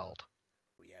those felt.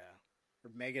 Yeah,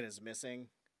 or Megan is Missing.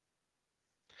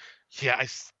 Yeah,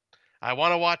 I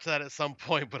want to watch that at some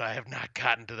point, but I have not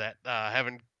gotten to that. I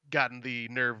haven't gotten the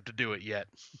nerve to do it yet.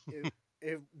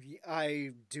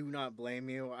 I do not blame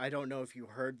you. I don't know if you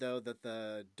heard, though, that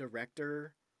the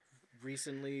director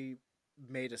recently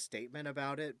made a statement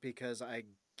about it, because I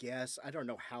don't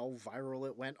know how viral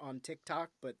it went on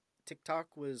TikTok, but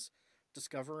TikTok was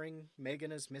discovering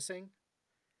Megan is Missing.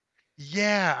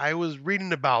 Yeah, I was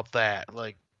reading about that.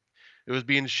 Like, it was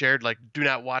being shared, like, do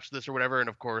not watch this or whatever. And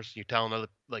of course, you tell another,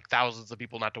 like, thousands of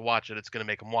people not to watch it, it's going to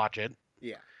make them watch it.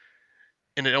 Yeah.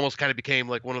 And it almost kind of became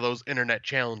like one of those internet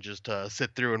challenges to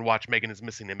sit through and watch Megan is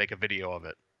Missing and make a video of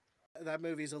it. That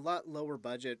movie's a lot lower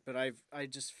budget, but I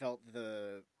just felt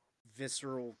the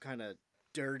visceral kind of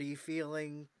dirty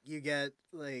feeling you get,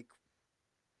 like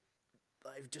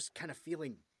I'm just kind of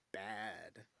feeling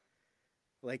bad.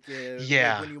 Like,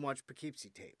 Yeah. like when you watch Poughkeepsie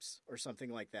tapes or something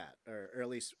like that, or at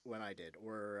least when I did,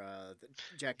 or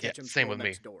Jack Ketchum's same Girl with me.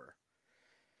 Next Door.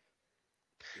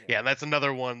 Yeah, and that's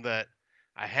another one that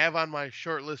I have on my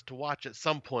short list to watch at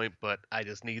some point, but I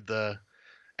just need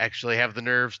actually have the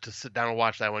nerves to sit down and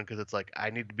watch that one, because it's like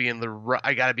I need to be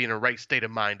I got to be in a right state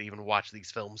of mind to even watch these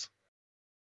films.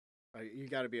 You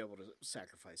got to be able to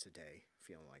sacrifice a day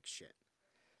feeling like shit.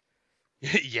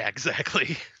 Yeah,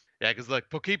 exactly. Yeah, because like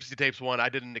Poughkeepsie Tapes one, I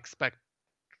didn't expect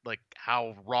like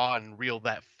how raw and real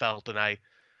that felt, and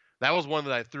that was one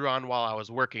that I threw on while I was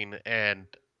working, and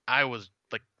I was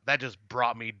like, that just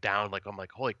brought me down. Like, I'm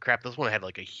like, holy crap, this one had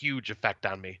like a huge effect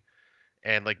on me,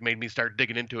 and like made me start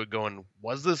digging into it, going,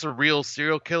 was this a real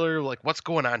serial killer? Like, what's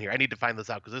going on here? I need to find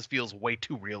this out, because this feels way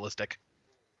too realistic.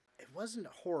 It wasn't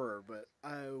horror, but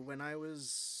when I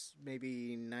was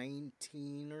maybe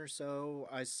 19 or so,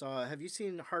 I saw. Have you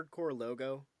seen Hardcore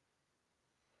Logo?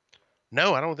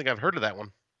 No, I don't think I've heard of that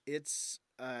one. It's,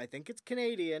 I think it's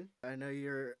Canadian. I know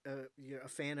you're a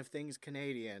fan of things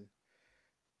Canadian.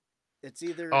 It's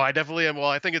either. Oh, I definitely am. Well,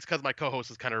 I think it's because my co-host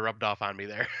has kind of rubbed off on me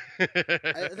there.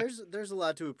 There's a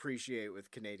lot to appreciate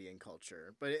with Canadian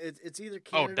culture, but it's either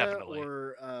Canada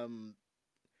or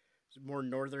more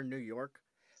northern New York.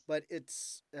 But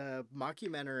it's a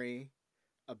mockumentary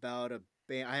about a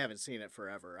band. I haven't seen it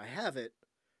forever. I have it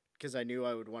because I knew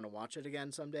I would want to watch it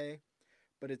again someday.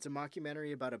 But it's a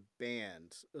mockumentary about a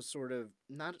band, a sort of,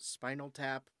 not Spinal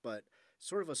Tap, but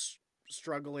sort of a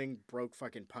struggling, broke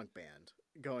fucking punk band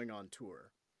going on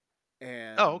tour.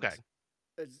 And Oh, okay.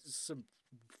 some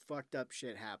fucked up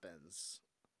shit happens.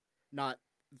 Not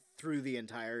through the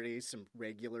entirety, some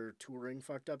regular touring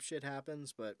fucked up shit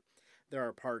happens, but there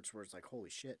are parts where it's like, holy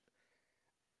shit.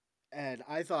 And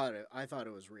I thought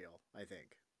it was real, I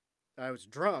think. I was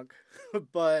drunk,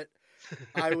 but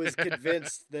I was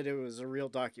convinced that it was a real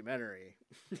documentary.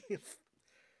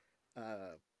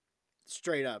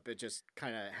 Straight up, it just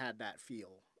kind of had that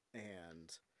feel.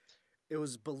 And it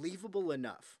was believable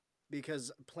enough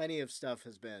because plenty of stuff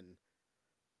has been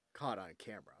caught on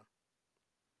camera.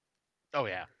 Oh,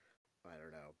 yeah. I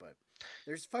don't know, but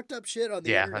there's fucked up shit on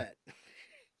the Yeah. internet.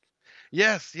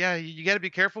 Yes, yeah, you got to be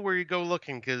careful where you go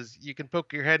looking because you can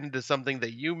poke your head into something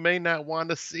that you may not want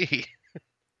to see.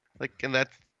 And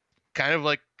that's kind of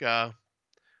like, kind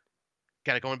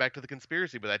of going back to the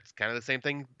conspiracy, but that's kind of the same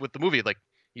thing with the movie. Like,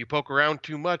 you poke around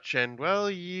too much and,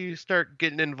 well, you start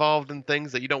getting involved in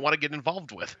things that you don't want to get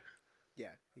involved with.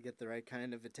 Yeah, you get the right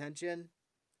kind of attention,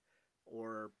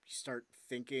 or you start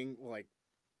thinking like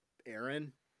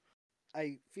Aaron.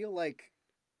 I feel like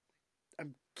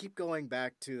keep going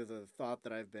back to the thought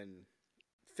that I've been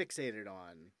fixated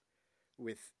on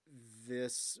with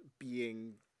this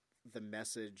being the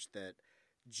message that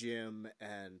Jim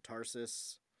and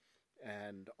Tarsus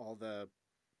and all the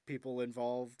people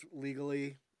involved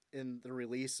legally in the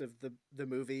release of the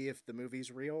movie, if the movie's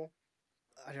real.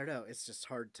 I don't know. It's just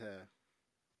hard to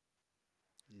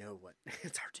know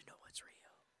it's hard to know what's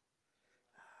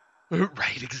real.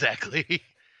 Right, exactly.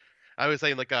 I was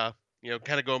saying,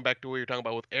 kind of going back to what you're talking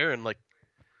about with Aaron, like,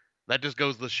 that just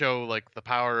goes to show, like, the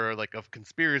power, like, of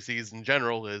conspiracies in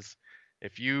general is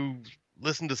if you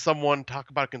listen to someone talk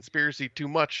about a conspiracy too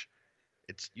much,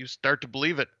 you start to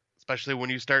believe it, especially when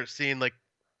you start seeing, like,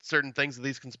 certain things that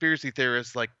these conspiracy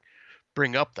theorists, like,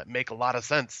 bring up that make a lot of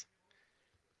sense.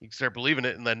 You start believing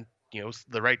it, and then,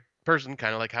 the right person,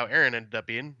 kind of like how Aaron ended up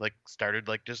being, like, started,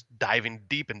 like, just diving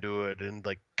deep into it and,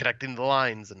 like, connecting the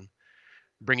lines and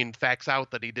bringing facts out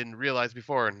that he didn't realize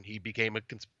before, and he became a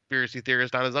conspiracy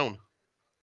theorist on his own.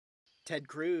 Ted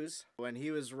Cruz, when he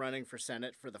was running for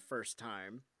Senate for the first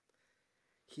time,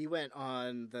 he went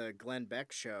on the Glenn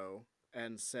Beck show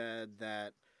and said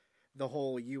that the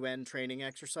whole UN training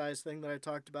exercise thing that I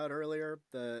talked about earlier,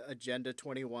 the Agenda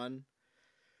 21,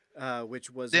 which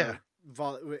was the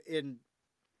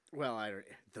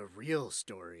real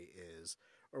story is,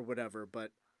 or whatever, but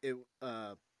it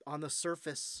on the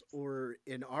surface or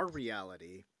in our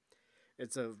reality,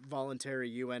 it's a voluntary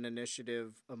UN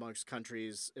initiative amongst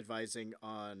countries advising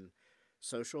on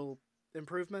social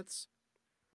improvements.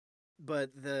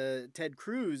 But the Ted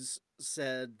Cruz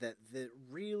said that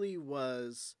really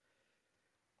was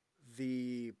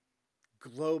the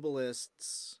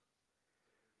globalists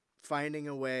finding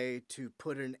a way to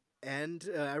put an end.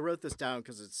 I wrote this down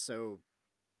because it's so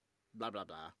blah, blah,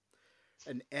 blah.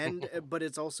 An end, but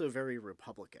it's also very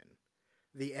Republican.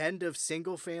 The end of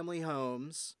single-family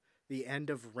homes, the end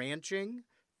of ranching.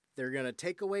 They're going to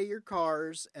take away your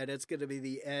cars, and it's going to be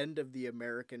the end of the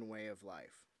American way of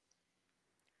life.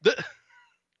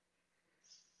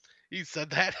 He said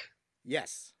that?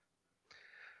 Yes.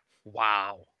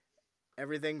 Wow.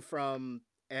 Everything from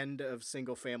end of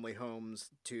single-family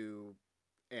homes to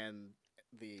and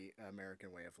the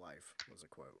American way of life was a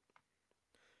quote.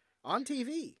 On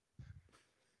TV.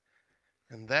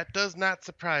 And that does not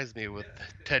surprise me with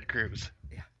Ted Cruz.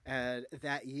 Yeah. And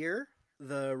that year,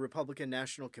 the Republican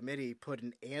National Committee put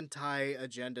an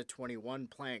anti-Agenda 21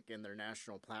 plank in their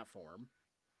national platform.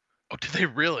 Oh, did they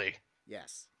really?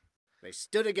 Yes. They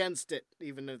stood against it,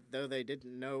 even though they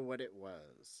didn't know what it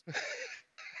was.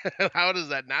 How does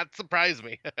that not surprise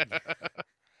me?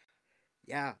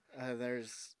 Yeah, there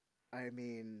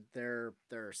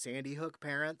are Sandy Hook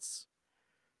parents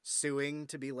suing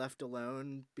to be left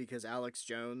alone because Alex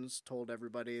Jones told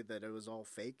everybody that it was all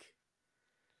fake,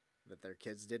 that their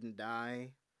kids didn't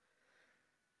die.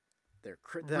 That's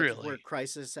really? Where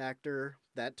crisis actor,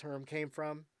 that term came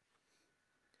from.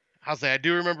 I'll say, I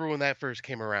do remember when that first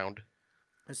came around.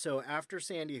 So after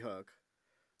Sandy Hook,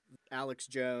 Alex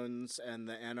Jones and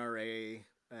the NRA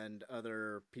and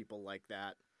other people like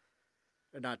that,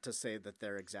 not to say that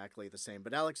they're exactly the same,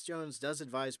 but Alex Jones does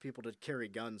advise people to carry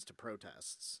guns to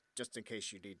protests, just in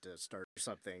case you need to start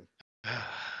something.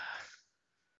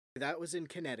 That was in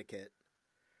Connecticut.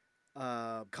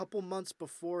 A couple months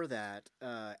before that,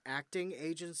 acting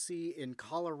agency in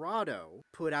Colorado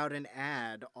put out an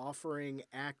ad offering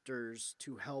actors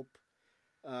to help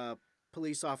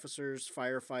police officers,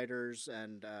 firefighters,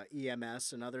 and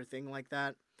EMS and other thing like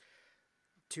that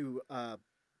to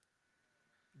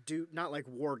do not like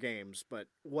war games, but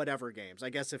whatever games. I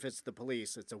guess if it's the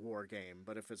police, it's a war game,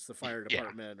 but if it's the fire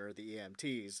department or the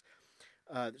EMTs,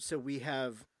 so we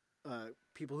have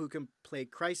people who can play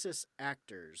crisis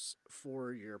actors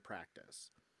for your practice.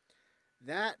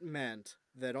 That meant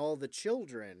that all the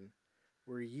children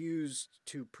were used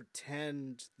to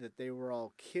pretend that they were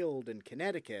all killed in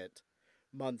Connecticut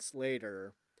months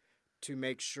later to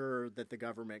make sure that the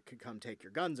government could come take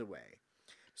your guns away.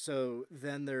 So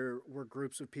then there were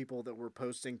groups of people that were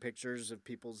posting pictures of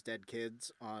people's dead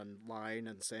kids online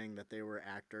and saying that they were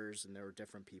actors and they were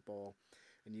different people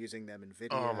and using them in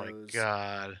videos. Oh my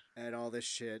God. And all this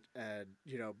shit. And,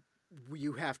 you know,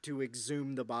 you have to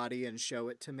exhume the body and show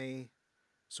it to me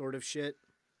sort of shit.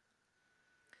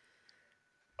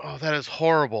 Oh, that is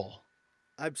horrible.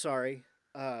 I'm sorry.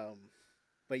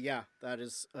 But yeah, that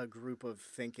is a group of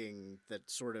thinking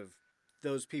that sort of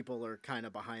those people are kind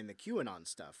of behind the QAnon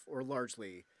stuff, or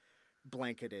largely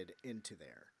blanketed into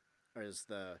there as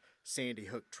the Sandy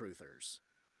Hook truthers.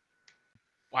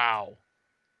 Wow.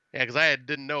 Yeah, because I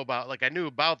didn't know about, like, I knew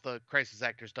about the crisis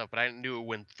actor stuff, but I didn't knew it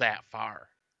went that far.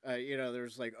 You know,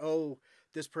 there's like, oh,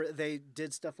 they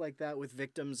did stuff like that with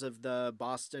victims of the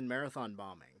Boston Marathon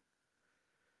bombing.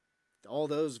 All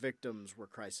those victims were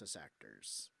crisis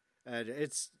actors.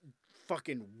 It's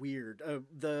fucking weird.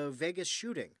 The Vegas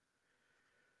shooting.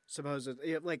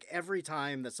 Supposedly, like every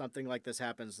time that something like this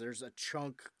happens, there's a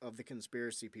chunk of the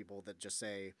conspiracy people that just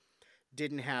say,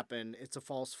 didn't happen, it's a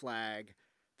false flag,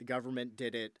 the government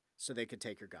did it so they could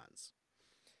take your guns.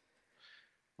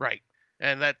 Right.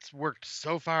 And that's worked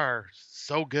so far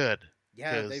so good.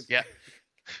 Yeah,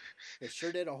 they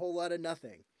sure did a whole lot of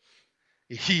nothing.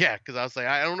 Yeah, because I was like,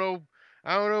 I don't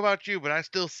know about you, but I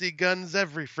still see guns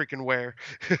every freaking where.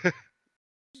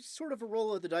 Sort of a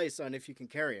roll of the dice on if you can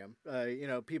carry them. You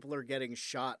know, people are getting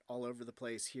shot all over the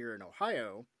place here in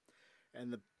Ohio,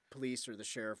 and the police or the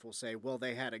sheriff will say, well,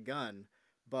 they had a gun,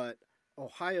 but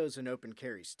Ohio's an open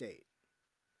carry state.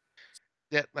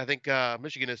 Yeah, I think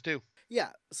Michigan is too.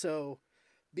 Yeah, so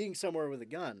being somewhere with a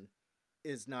gun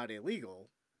is not illegal.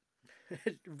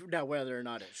 Now, whether or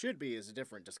not it should be is a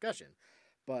different discussion.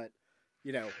 But,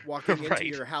 you know, walking into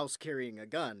your house carrying a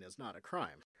gun is not a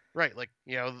crime. Right, like,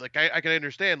 you know, like I can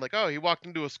understand, like, oh, he walked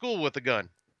into a school with a gun.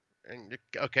 And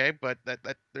okay, but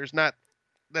that's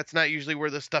not usually where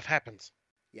this stuff happens.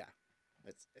 Yeah.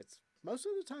 It's most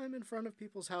of the time in front of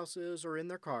people's houses or in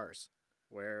their cars,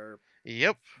 where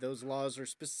those laws are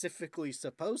specifically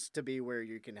supposed to be where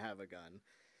you can have a gun.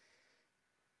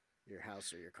 Your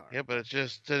house or your car. Yeah, but it's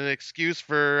just an excuse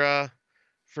for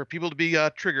people to be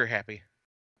trigger happy.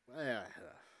 Man.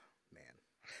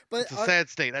 But it's a sad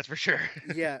state, that's for sure.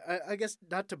 Yeah, I guess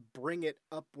not to bring it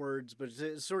upwards, but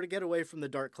to sort of get away from the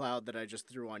dark cloud that I just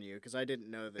threw on you, because I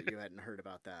didn't know that you hadn't heard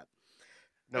about that.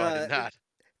 No, I did not.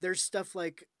 There's stuff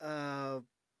like do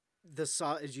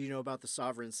you know about the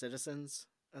sovereign citizens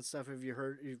and stuff? Have you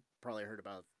heard? You've probably heard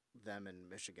about them in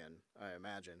Michigan, I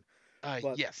imagine.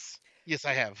 Yes,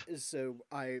 I have. So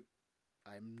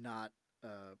I'm not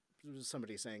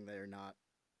somebody saying they're not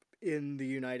in the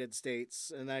United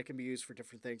States, and that can be used for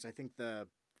different things. I think the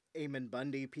Eamon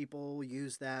Bundy people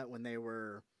used that when they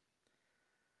were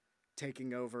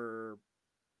taking over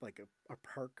like a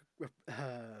park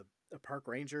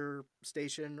ranger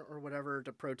station or whatever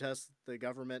to protest the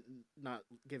government not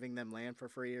giving them land for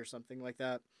free or something like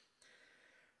that.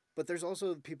 But there's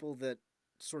also people that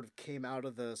sort of came out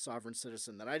of the sovereign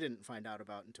citizen that I didn't find out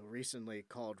about until recently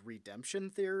called redemption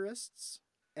theorists.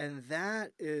 And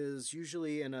that is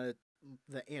usually in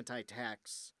the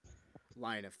anti-tax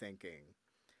line of thinking.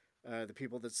 The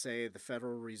people that say the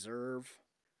Federal Reserve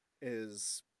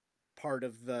is part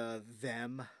of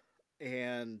them,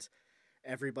 and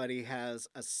everybody has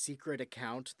a secret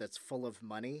account that's full of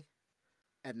money,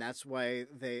 and that's why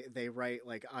they write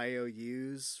like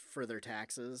IOUs for their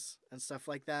taxes and stuff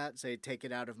like that. Say, take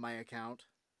it out of my account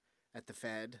at the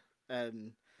Fed.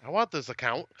 And I want this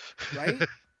account. Right?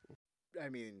 I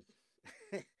mean,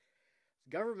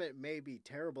 government may be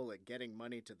terrible at getting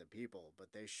money to the people, but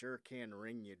they sure can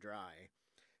wring you dry.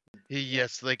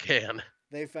 Yes, they can.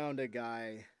 They found a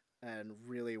guy and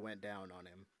really went down on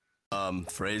him.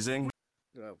 Phrasing?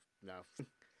 Oh, no.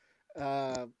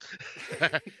 I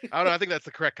don't know. I think that's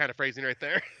the correct kind of phrasing right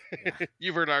there. Yeah.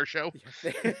 You've heard our show.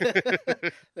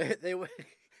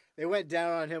 They went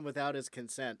down on him without his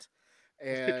consent,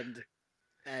 and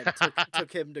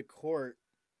took him to court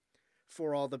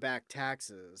for all the back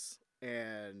taxes.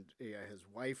 And his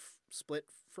wife split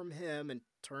from him and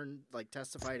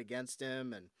testified against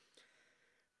him, and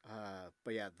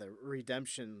But yeah, the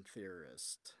redemption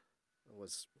theorist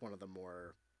was one of the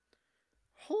more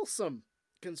wholesome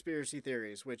conspiracy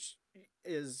theories, which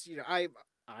is,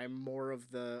 I'm more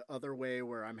of the other way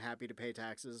where I'm happy to pay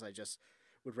taxes. I just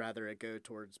would rather it go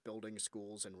towards building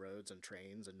schools and roads and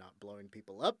trains and not blowing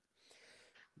people up.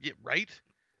 Yeah, right?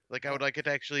 Like, I would like it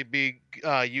to actually be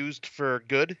used for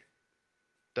good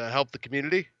to help the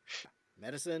community,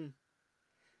 Medicine.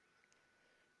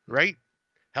 right?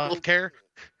 Healthcare.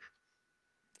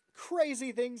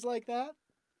 Crazy things like that.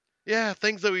 Yeah,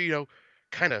 things that we,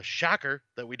 kind of shocker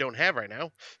that we don't have right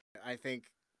now. I think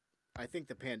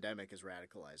the pandemic is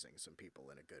radicalizing some people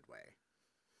in a good way.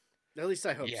 At least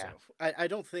I hope Yeah. so. I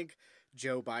don't think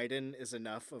Joe Biden is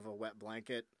enough of a wet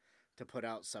blanket to put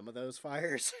out some of those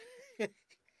fires.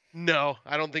 No,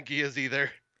 I don't think he is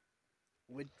either.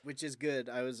 Which is good.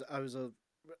 I was a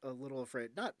little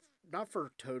afraid, not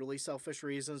for totally selfish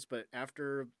reasons, but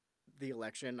after the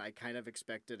election, I kind of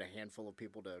expected a handful of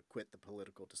people to quit the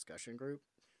political discussion group.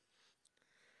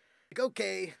 Like,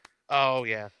 okay, Oh,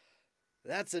 yeah.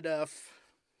 that's enough.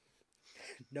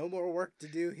 No more work to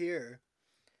do here.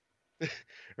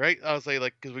 Right? I would say,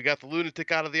 like, because we got the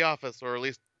lunatic out of the office, or at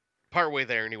least partway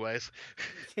there, anyways.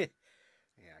 Yeah,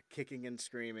 kicking and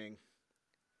screaming.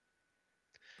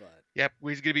 But Yep,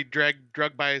 he's gonna be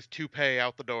drugged by his toupee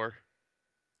out the door.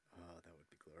 oh, that would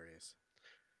be glorious.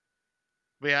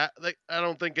 But yeah, like, I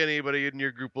don't think anybody in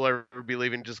your group will ever be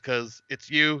leaving just because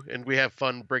it's you, and we have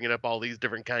fun bringing up all these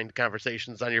different kind of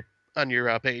conversations on your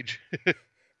page.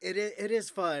 It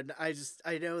is fun. I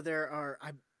know there are.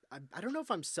 I don't know if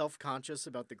I'm self-conscious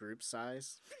about the group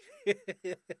size,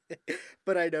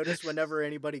 but I notice whenever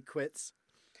anybody quits,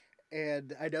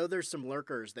 and I know there's some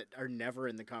lurkers that are never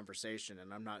in the conversation,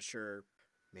 and I'm not sure.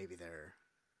 Maybe they're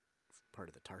part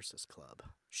of the Tarsus Club.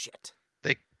 Shit.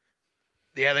 They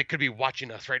could be watching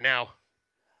us right now,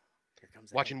 Here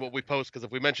comes watching Ed. what we post. Because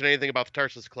if we mention anything about the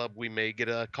Tarsus Club, we may get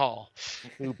a call.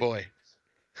 Oh boy,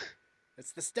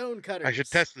 It's the Stonecutters. I should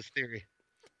test this theory.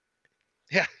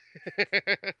 Yeah.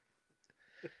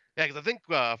 Yeah, because I think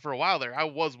for a while there, I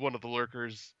was one of the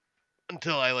lurkers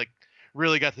until I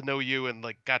really got to know you and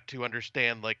got to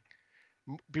understand when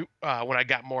I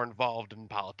got more involved in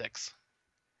politics.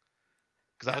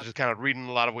 Because I was just kind of reading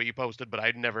a lot of what you posted, but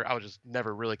I was just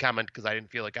never really comment because I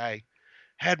didn't feel like I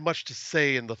had much to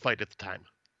say in the fight at the time.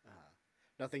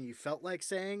 Nothing you felt like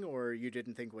saying, or you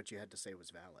didn't think what you had to say was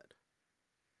valid?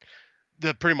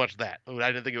 Pretty much that.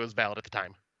 I didn't think it was valid at the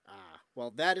time.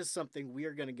 Well, that is something we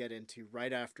are going to get into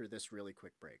right after this really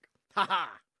quick break. Haha!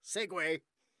 Segue!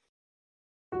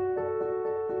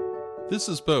 This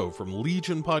is Bo from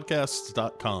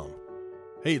LegionPodcasts.com.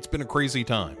 Hey, it's been a crazy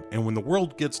time, and when the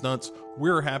world gets nuts,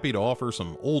 we're happy to offer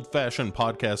some old-fashioned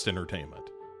podcast entertainment.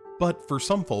 But for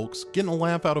some folks, getting a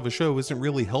laugh out of a show isn't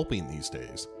really helping these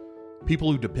days. People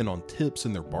who depend on tips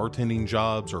in their bartending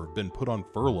jobs or have been put on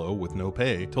furlough with no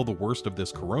pay till the worst of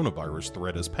this coronavirus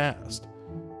threat has passed.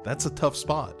 That's a tough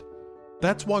spot.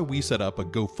 That's why we set up a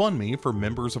GoFundMe for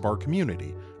members of our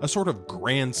community, a sort of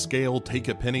grand-scale take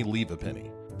a penny, leave a penny.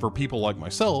 For people like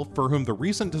myself, for whom the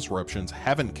recent disruptions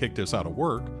haven't kicked us out of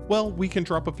work, well, we can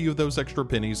drop a few of those extra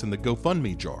pennies in the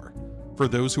GoFundMe jar. For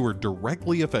those who are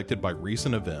directly affected by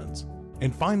recent events,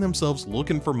 and find themselves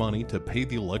looking for money to pay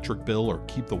the electric bill or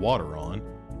keep the water on,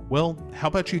 well, how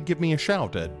about you give me a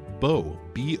shout at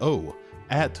B-O,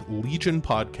 at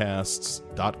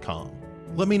legionpodcasts.com.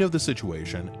 Let me know the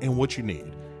situation and what you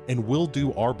need, and we'll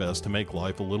do our best to make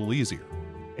life a little easier.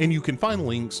 And you can find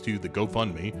links to the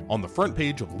GoFundMe on the front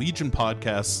page of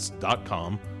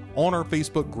legionpodcasts.com, on our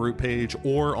Facebook group page,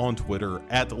 or on Twitter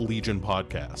at Legion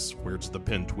Podcasts, where it's the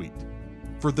pinned tweet.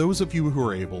 For those of you who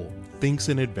are able, thanks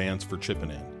in advance for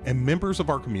chipping in. And members of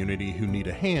our community who need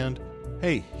a hand,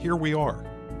 hey, here we are.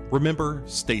 Remember,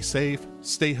 stay safe,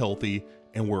 stay healthy,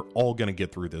 and we're all going to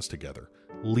get through this together.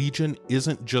 Legion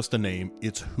isn't just a name,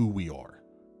 it's who we are.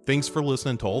 Thanks for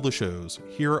listening to all the shows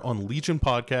here on Legion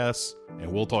Podcasts,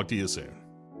 and we'll talk to you soon.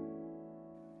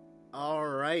 All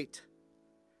right.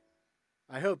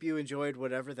 I hope you enjoyed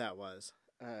whatever that was.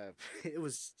 It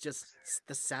was just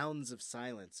the sounds of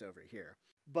silence over here.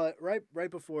 But right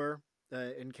before,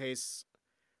 in case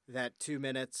that 2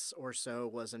 minutes or so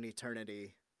was an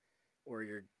eternity, or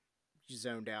you're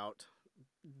zoned out,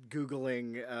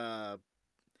 Googling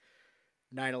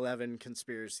 9/11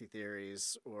 conspiracy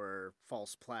theories or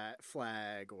false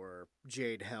flag or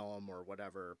Jade Helm or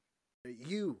whatever,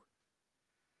 you,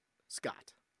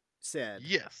 Scott, said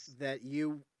Yes. that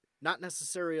you not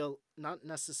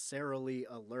necessarily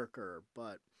a lurker,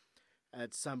 but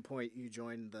at some point you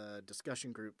joined the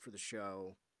discussion group for the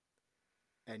show,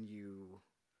 and you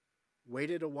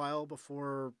waited a while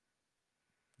before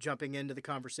jumping into the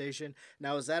conversation.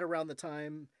 Now, is that around the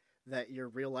time that your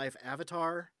real life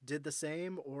avatar did the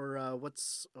same, or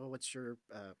what's your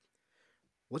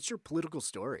political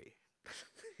story?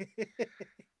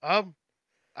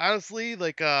 Honestly,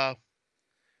 like I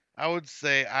would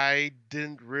say I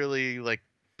didn't really like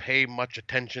pay much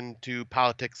attention to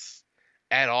politics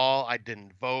at all. I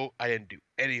didn't vote. I didn't do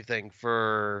anything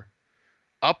for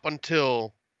up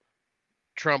until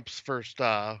Trump's first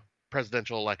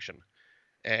presidential election.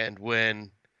 And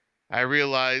when I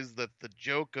realized that the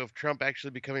joke of Trump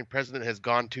actually becoming president has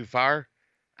gone too far,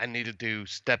 I needed to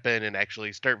step in and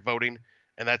actually start voting.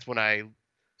 And that's when I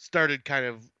started kind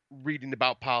of reading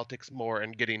about politics more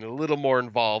and getting a little more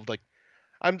involved. Like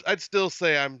I'd still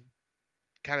say I'm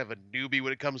kind of a newbie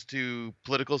when it comes to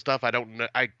political stuff. I don't know.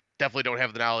 I definitely don't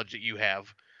have the knowledge that you have.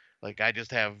 Like I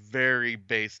just have very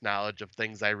base knowledge of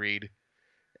things I read.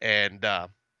 And but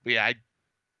yeah,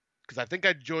 because I think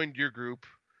I joined your group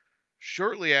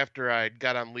shortly after I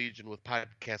got on Legion with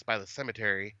Podcast by the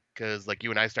Cemetery, because like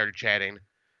you and I started chatting,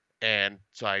 and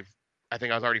so I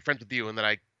think I was already friends with you, and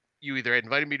then you either had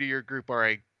invited me to your group or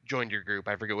I joined your group.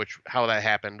 I forget how that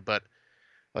happened, but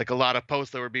like a lot of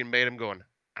posts that were being made, I'm going,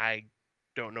 I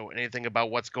don't know anything about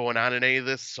what's going on in any of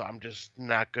this, so I'm just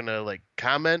not gonna like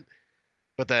comment.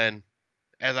 But then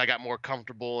as I got more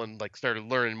comfortable and like started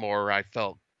learning more, I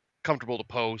felt comfortable to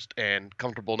post and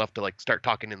comfortable enough to like start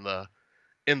talking in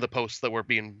the posts that were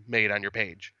being made on your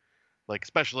page. Like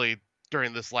especially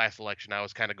during this last election, I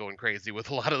was kind of going crazy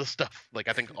with a lot of the stuff. Like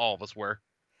I think all of us were.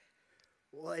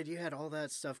 Well, and you had all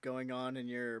that stuff going on in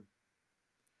your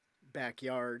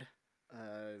backyard,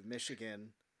 Michigan.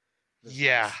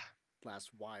 Yeah. Last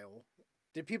while.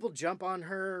 Did people jump on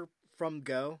her from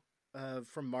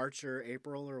from March or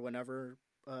April or whenever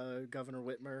Governor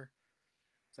Whitmer?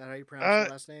 Is that how you pronounce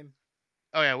her last name?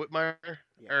 Oh yeah, Whitmire.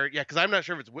 Yeah. Or yeah, because I'm not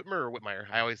sure if it's Whitmer or Whitmire.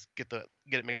 I always get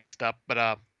it mixed up.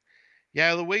 But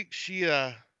yeah, the way she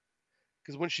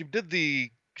because when she did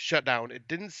the shutdown, it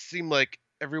didn't seem like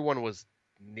everyone was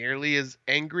nearly as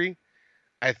angry.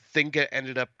 I think it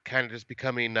ended up kind of just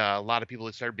becoming a lot of people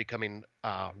that started becoming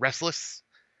restless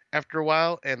after a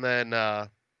while, and then I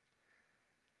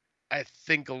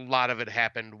think a lot of it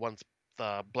happened once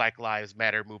the Black Lives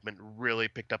Matter movement really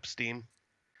picked up steam,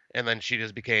 and then she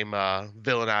just became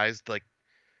villainized, like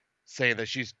saying that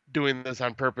she's doing this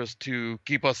on purpose to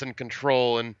keep us in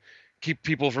control and keep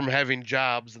people from having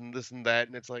jobs and this and that.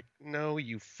 And it's like, no,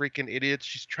 you freaking idiots.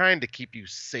 She's trying to keep you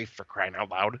safe, for crying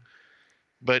out loud.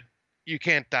 But you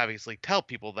can't obviously tell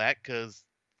people that because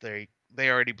they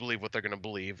already believe what they're going to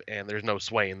believe, and there's no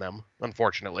swaying them,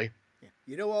 unfortunately. Yeah.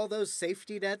 You know all those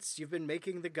safety nets you've been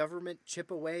making the government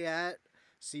chip away at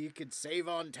so you could save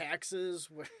on taxes,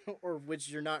 or which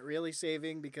you're not really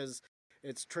saving because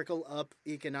it's trickle up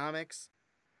economics?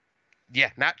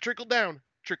 Yeah, not trickle down,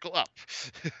 trickle up.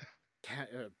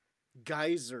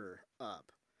 Geyser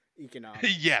up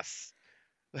economics. Yes.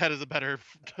 That is a better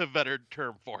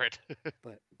term for it.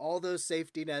 But all those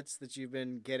safety nets that you've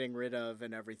been getting rid of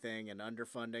and everything, and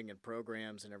underfunding and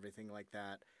programs and everything like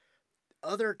that,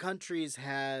 other countries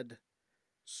had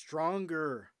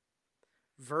stronger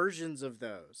versions of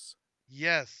those.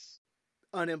 Yes.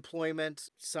 Unemployment,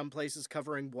 some places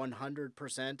covering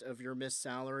 100% of your missed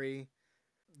salary.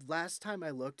 Last time I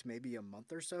looked, maybe a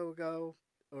month or so ago,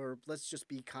 or let's just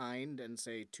be kind and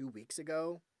say 2 weeks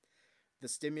ago, the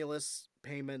stimulus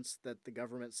payments that the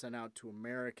government sent out to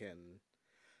American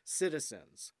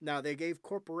citizens. Now, they gave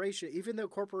even though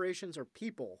corporations are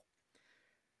people,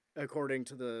 according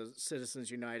to the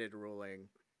Citizens United ruling,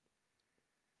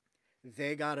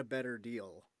 they got a better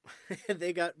deal.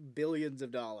 They got billions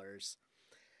of dollars.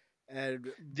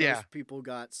 And most people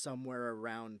got somewhere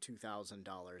around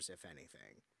 $2,000, if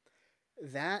anything.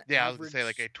 That I was going to say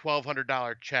like a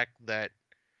 $1,200 check that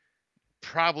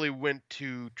probably went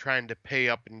to trying to pay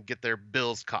up and get their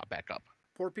bills caught back up.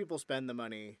 Poor people spend the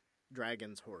money,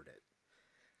 dragons hoard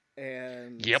it.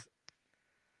 And yep.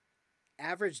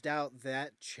 Averaged out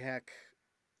that check,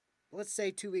 let's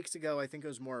say 2 weeks ago, I think it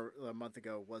was more a month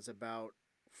ago, was about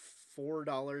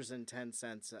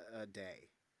 $4.10 a day.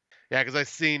 Yeah, because I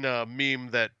seen a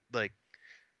meme that like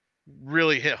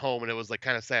really hit home, and it was like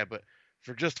kind of sad, but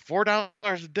for just $4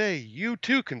 a day, you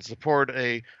too can support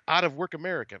a out-of-work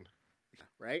American.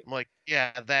 Right? I'm like,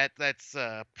 yeah, that's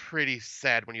pretty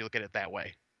sad when you look at it that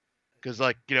way. Because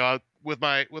like, you know, with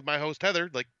my host Heather,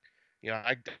 like, you know,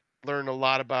 I learned a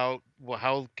lot about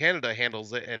how Canada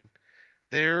handles it, and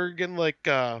they're getting like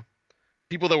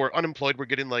people that were unemployed were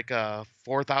getting like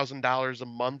 $4,000 a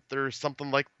month or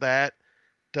something like that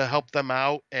to help them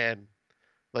out, and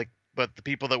like but the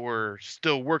people that were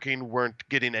still working weren't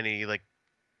getting any like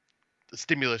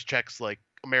stimulus checks like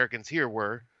Americans here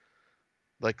were.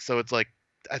 Like, so it's like,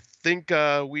 I think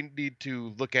we need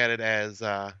to look at it as,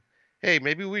 hey,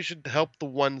 maybe we should help the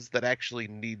ones that actually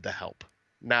need the help,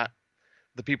 not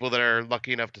the people that are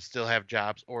lucky enough to still have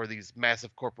jobs or these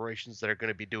massive corporations that are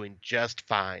going to be doing just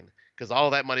fine because all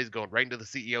that money is going right into the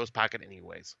CEO's pocket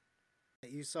anyways.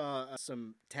 You saw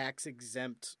some tax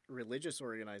exempt religious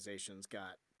organizations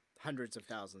got hundreds of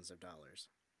thousands of dollars.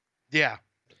 Yeah,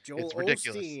 Joel it's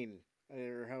ridiculous. Osteen,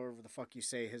 or however the fuck you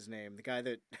say his name, the guy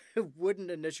that wouldn't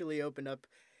initially open up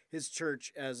his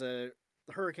church as a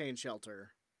hurricane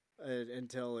shelter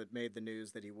until it made the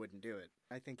news that he wouldn't do it.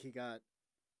 I think he got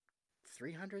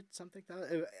 300 something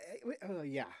thousand. Oh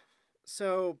yeah.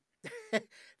 So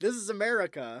this is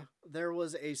America. There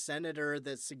was a senator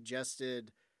that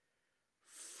suggested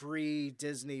free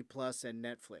Disney Plus and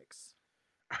Netflix.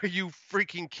 Are you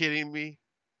freaking kidding me?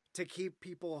 To keep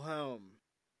people home.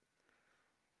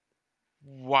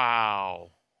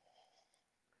 Wow.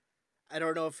 I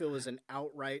don't know if it was an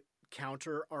outright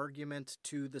counter argument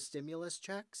to the stimulus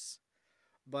checks,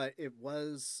 but it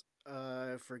was,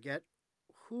 forget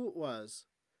who it was.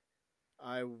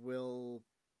 I will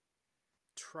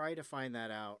try to find that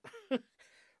out.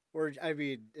 Or, I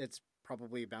mean, it's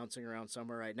probably bouncing around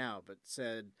somewhere right now, but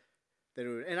said that it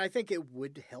would, and I think it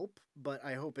would help, but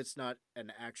I hope it's not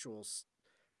an actual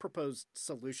proposed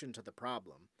solution to the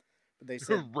problem. But they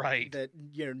said right. that,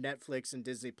 you know, Netflix and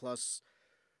Disney Plus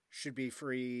should be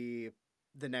free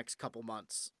the next couple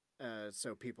months,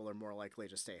 so people are more likely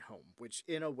to stay home, which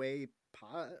in a way,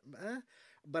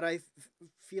 but I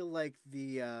feel like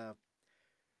the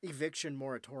eviction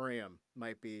moratorium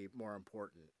might be more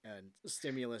important, and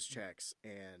stimulus checks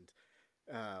and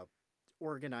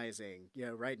organizing. You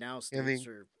know, right now states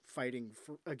are fighting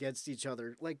against each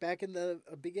other, like back in the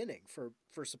beginning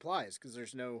for supplies, because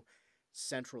there's no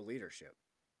central leadership.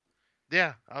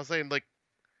 Yeah, I was saying, like,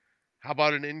 how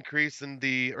about an increase in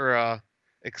the, or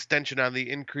extension on the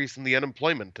increase in the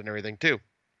unemployment and everything too?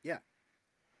 Yeah.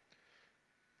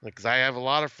 Like, 'cause I have a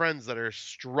lot of friends that are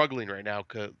struggling right now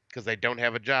because they don't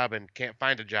have a job and can't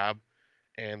find a job,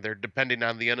 and they're depending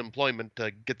on the unemployment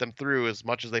to get them through as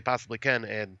much as they possibly can,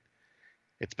 and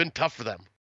it's been tough for them.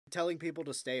 Telling people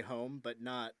to stay home, but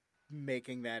not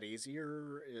making that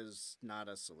easier is not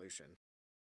a solution.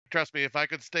 Trust me, if I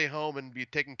could stay home and be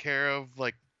taken care of,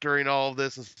 like, during all of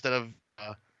this instead of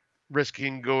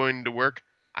risking going to work,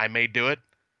 I may do it,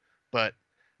 but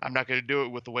I'm not going to do it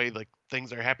with the way, like,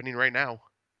 things are happening right now.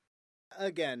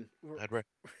 Again,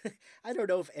 I don't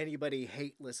know if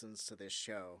anybody listens to this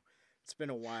show. It's been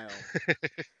a while.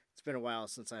 It's been a while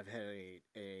since I've had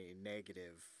a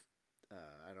negative.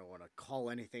 I don't want to call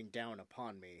anything down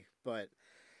upon me, but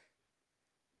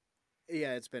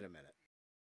yeah, it's been a minute.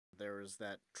 There was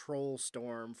that troll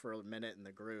storm for a minute in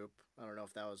the group. I don't know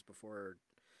if that was before or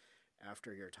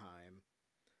after your time.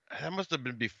 That must have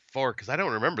been before, because I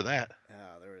don't remember that.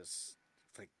 There was,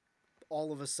 like,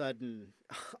 all of a sudden,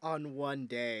 on one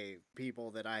day, people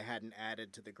that I hadn't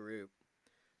added to the group,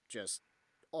 just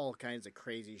all kinds of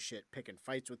crazy shit, picking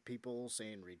fights with people,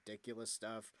 saying ridiculous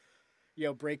stuff, you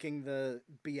know, breaking the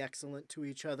be excellent to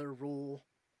each other rule.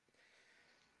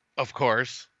 Of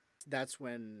course. That's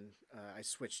when I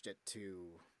switched it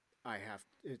to,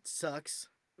 it sucks,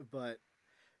 but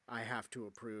I have to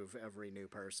approve every new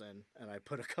person. And I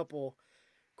put a couple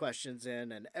questions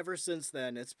in, and ever since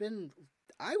then, it's been,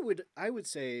 I would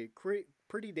say,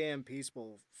 pretty damn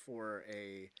peaceful for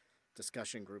a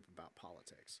discussion group about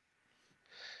politics.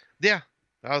 Yeah,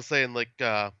 I was saying, like,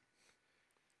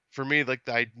 for me, like,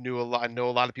 I know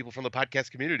a lot of people from the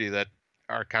podcast community that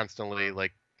are constantly,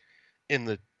 like, in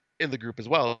the group as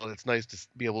well. It's nice to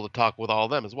be able to talk with all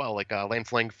of them as well. Like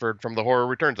Lance Langford from the Horror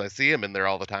Returns, I see him in there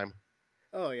all the time.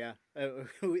 Oh yeah,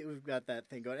 we've got that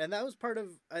thing going, and that was part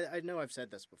of. I know I've said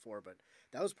this before, but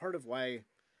that was part of why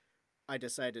I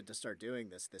decided to start doing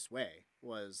this way,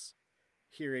 was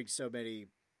hearing so many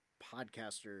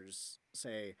podcasters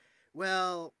say,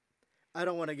 "Well, I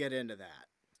don't want to get into that.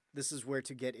 This is where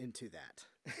to get into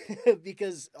that,"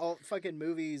 because all fucking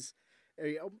movies,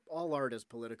 all art is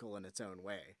political in its own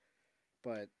way.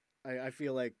 But I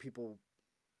feel like people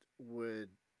would,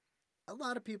 a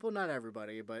lot of people, not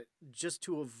everybody, but just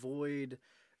to avoid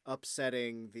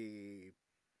upsetting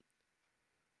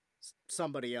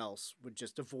somebody else, would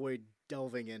just avoid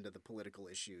delving into the political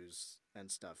issues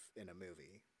and stuff in a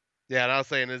movie. Yeah, and I was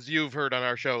saying, as you've heard on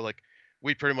our show, like,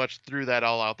 we pretty much threw that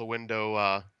all out the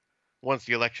window once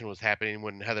the election was happening,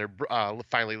 when Heather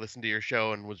finally listened to your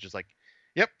show and was just like,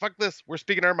 yep, fuck this, we're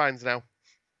speaking our minds now.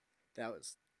 That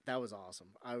was That was awesome.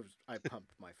 I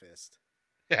pumped my fist.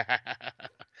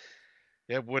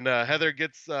 Yeah, when Heather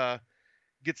gets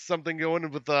something going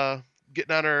with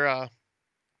getting on her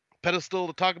pedestal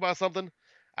to talk about something,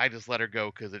 I just let her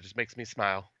go because it just makes me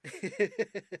smile.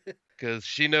 Because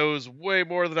she knows way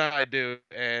more than I do,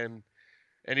 and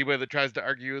anybody that tries to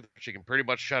argue with her, she can pretty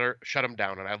much shut them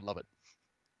down, and I love it.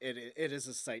 It is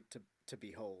a sight to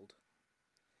behold.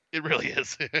 It really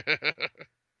is.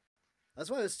 That's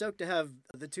why I was stoked to have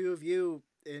the two of you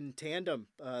in tandem.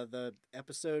 The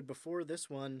episode before this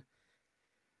one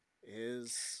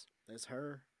is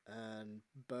her and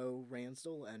Bo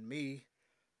Ransdell and me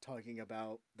talking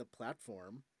about the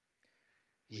platform.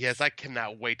 Yes, I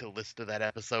cannot wait to listen to that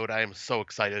episode. I am so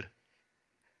excited.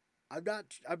 I'm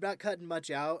not cutting much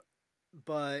out,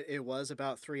 but it was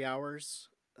about 3 hours,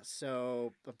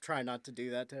 so I'm trying not to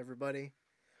do that to everybody.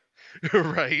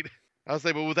 Right. I'll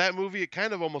say, but with that movie, it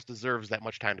kind of almost deserves that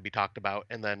much time to be talked about.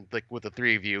 And then, like with the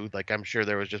three of you, like I'm sure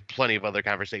there was just plenty of other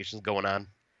conversations going on.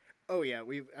 Oh yeah,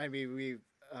 we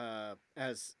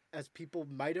as people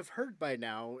might have heard by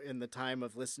now in the time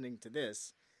of listening to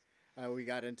this, we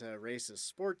got into racist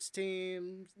sports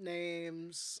team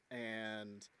names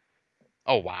and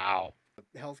oh wow,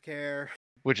 healthcare,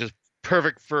 which is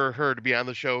perfect for her to be on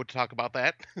the show to talk about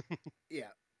that.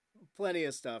 Yeah, plenty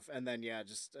of stuff, and then yeah,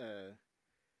 just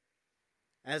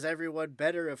as everyone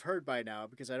better have heard by now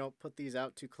because I don't put these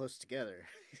out too close together.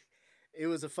 It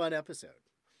was a fun episode.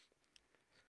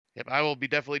 Yep, I will be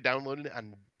definitely downloading it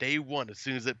on day one as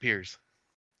soon as it appears.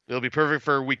 It'll be perfect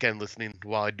for weekend listening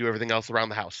while I do everything else around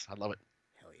the house. I love it.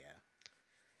 Hell yeah.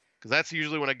 Because that's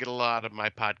usually when I get a lot of my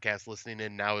podcast listening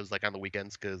in now is like on the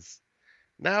weekends because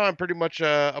now I'm pretty much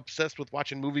obsessed with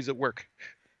watching movies at work.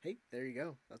 Hey, there you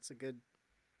go. That's a good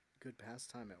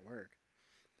pastime at work.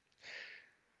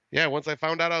 Yeah, once I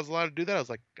found out I was allowed to do that, I was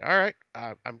like, all right,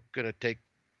 I'm going to take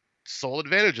sole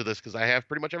advantage of this because I have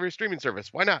pretty much every streaming service.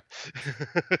 Why not?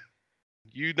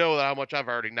 You know how much I've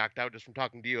already knocked out just from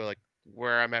talking to you, like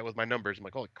where I'm at with my numbers. I'm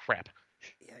like, holy crap.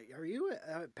 Yeah, are you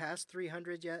past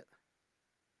 300 yet?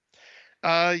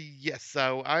 Yes.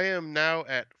 So I am now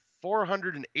at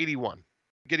 481,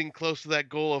 getting close to that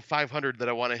goal of 500 that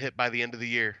I want to hit by the end of the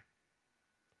year.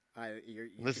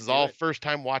 This is all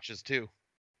first-time watches too.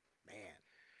 Man,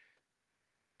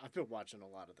 I've been watching a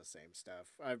lot of the same stuff.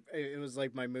 It was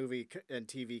like my movie and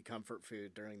TV comfort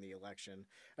food during the election.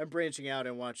 I'm branching out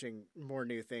and watching more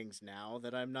new things now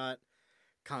that I'm not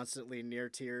constantly near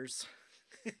tears.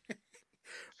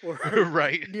 Or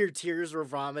right. Near tears or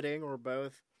vomiting or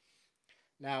both.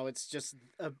 Now it's just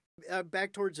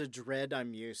back towards a dread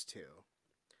I'm used to.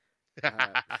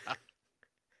 Yeah.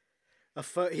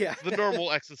 The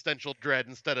normal existential dread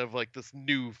instead of like this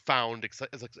newfound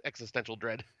existential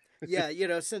dread.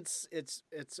 Yeah, since it's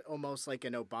almost like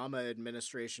an Obama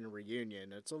administration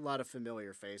reunion, it's a lot of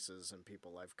familiar faces and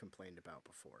people I've complained about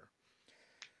before.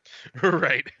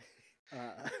 Right.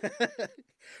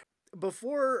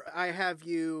 Before I have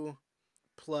you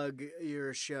plug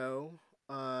your show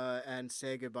and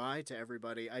say goodbye to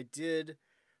everybody, I did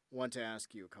want to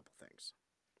ask you a couple things.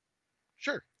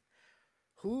 Sure.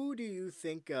 Who do you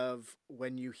think of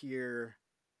when you hear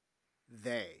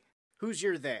they? Who's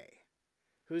your they?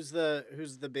 Who's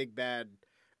the big bad?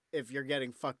 If you're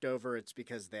getting fucked over, it's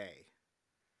because they.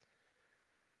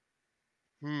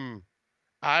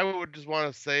 I would just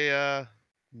want to say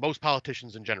most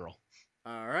politicians in general.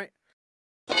 All right.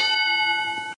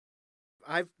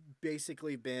 I've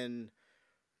basically been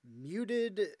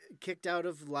muted, kicked out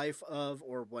of life of,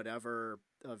 or whatever,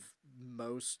 of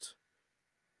most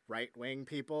right-wing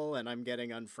people, and I'm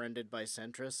getting unfriended by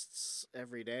centrists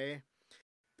every day.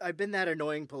 I've been that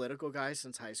annoying political guy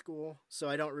since high school, so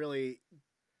I don't really,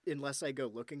 unless I go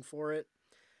looking for it,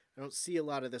 I don't see a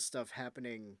lot of this stuff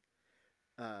happening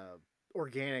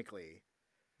organically.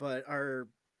 But are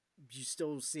you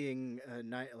still seeing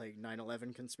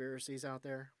 9/11 conspiracies out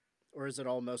there? Or is it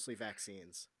all mostly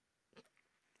vaccines?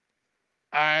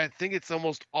 I think it's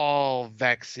almost all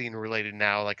vaccine related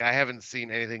now. Like I haven't seen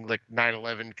anything like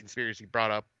 9/11 conspiracy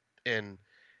brought up in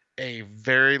a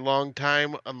very long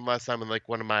time, unless I'm in like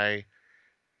one of my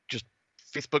just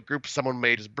Facebook groups. Someone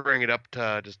may just bring it up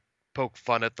to just poke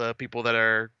fun at the people that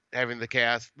are having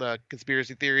the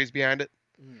conspiracy theories behind it.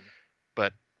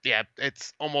 But yeah,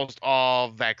 it's almost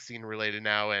all vaccine related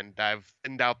now, and I've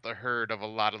thinned out the herd of a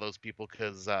lot of those people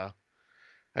because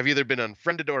I've either been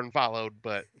unfriended or unfollowed,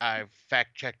 but I've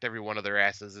fact checked every one of their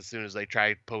asses as soon as they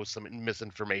try to post some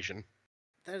misinformation.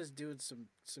 That is doing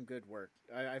some good work.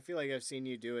 I feel like I've seen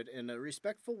you do it in a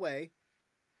respectful way.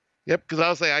 Yep, because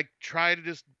I'll say I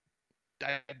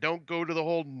don't go to the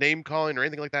whole name calling or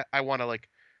anything like that. I want to like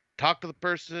talk to the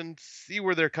person, see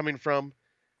where they're coming from,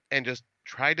 and just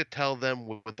try to tell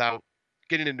them without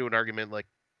getting into an argument like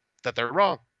that they're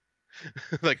wrong.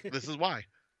 Like, this is why.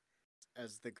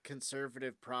 As the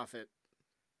conservative prophet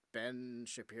Ben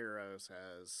Shapiro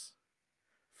says,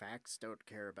 facts don't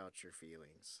care about your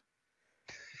feelings.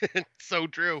 So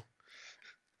true.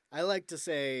 I like to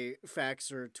say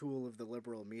facts are a tool of the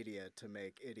liberal media to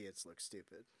make idiots look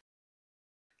stupid.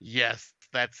 Yes,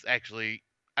 that's actually,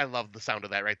 I love the sound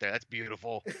of that right there. That's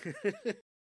beautiful.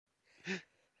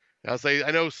 I'll say,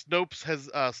 I know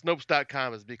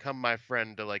Snopes.com has become my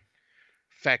friend to like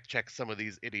fact check some of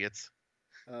these idiots.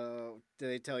 Oh, do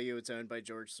they tell you it's owned by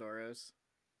George Soros?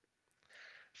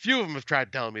 Few of them have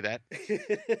tried telling me that.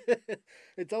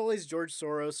 It's always George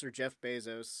Soros or Jeff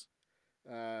Bezos.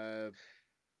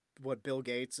 What Bill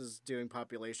Gates is doing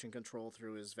population control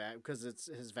through his because it's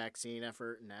his vaccine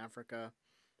effort in Africa.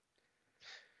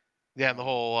 Yeah, and the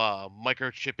whole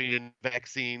microchipping and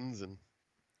vaccines and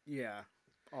yeah,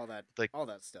 all that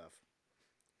stuff.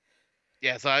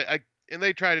 Yeah, so and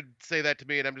they try to say that to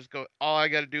me, and I'm just going, all I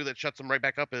got to do that shuts them right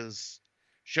back up is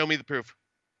show me the proof.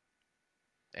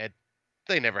 And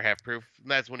they never have proof. And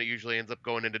that's when it usually ends up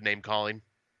going into name calling.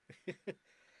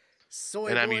 Soy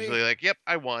and I'm boy. usually like, yep,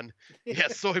 I won.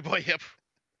 Yes, soy boy, yep.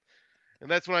 And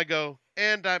that's when I go,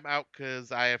 and I'm out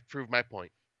because I have proved my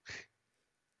point.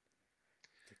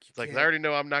 It's like, I already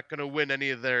know I'm not going to win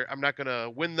I'm not going to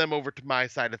win them over to my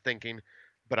side of thinking,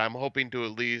 but I'm hoping to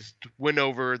at least win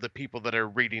over the people that are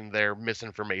reading their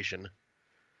misinformation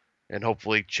and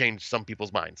hopefully change some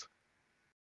people's minds.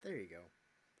 There you go.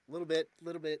 Little bit,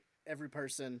 every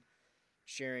person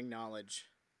sharing knowledge,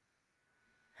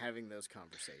 having those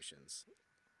conversations.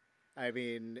 I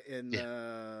mean, in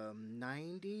the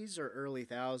 90s or early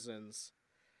thousands,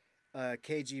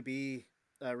 KGB,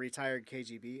 a retired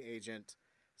KGB agent,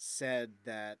 said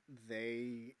that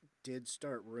they did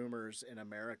start rumors in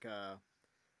America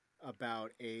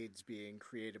about AIDS being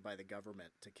created by the government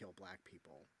to kill black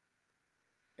people.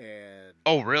 And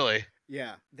oh, really?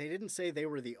 Yeah, they didn't say they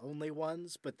were the only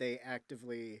ones, but they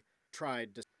actively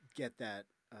tried to get that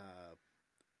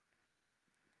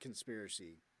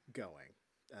conspiracy going.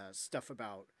 Stuff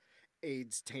about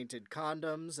AIDS-tainted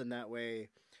condoms, and that way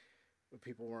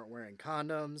people weren't wearing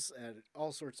condoms, and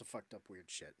all sorts of fucked up weird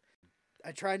shit.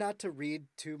 I try not to read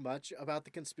too much about the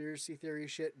conspiracy theory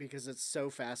shit because it's so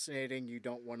fascinating. You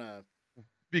don't want to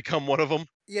become one of them.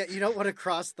 Yeah, you don't want to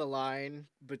cross the line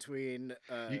between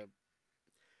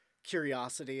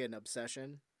curiosity and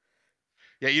obsession.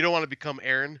 Yeah, you don't want to become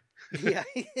Aaron. Yeah,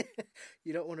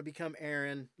 you don't want to become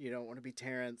Aaron. You don't want to be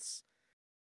Terrence.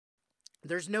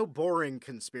 There's no boring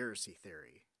conspiracy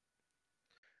theory.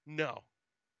 No.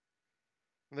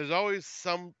 There's always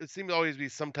it seems to always be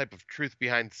some type of truth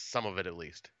behind some of it, at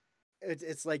least.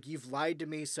 It's like, you've lied to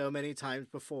me so many times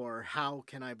before. How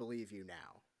can I believe you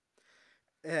now?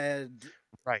 And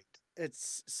right.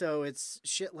 It's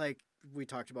shit like we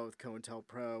talked about with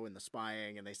COINTELPRO and the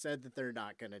spying, and they said that they're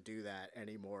not going to do that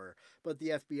anymore. But the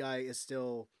FBI is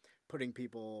still putting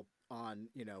people on,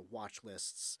 watch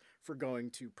lists for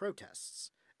going to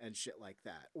protests and shit like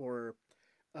that. Or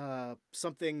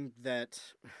something that,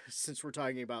 since we're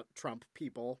talking about Trump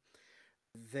people,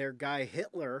 their guy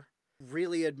Hitler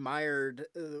really admired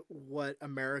what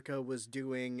America was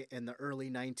doing in the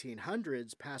early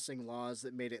 1900s, passing laws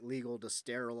that made it legal to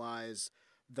sterilize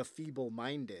the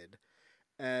feeble-minded,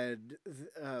 and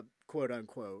quote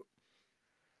unquote,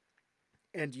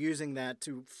 and using that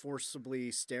to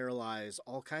forcibly sterilize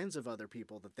all kinds of other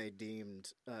people that they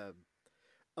deemed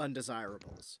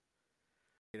undesirables.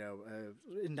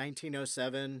 In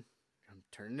 1907, I'm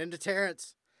turning into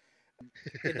Terrence.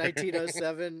 In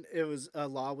 1907, a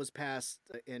law was passed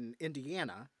in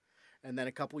Indiana, and then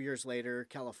a couple years later,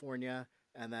 California,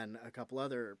 and then a couple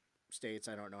other states.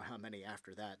 I don't know how many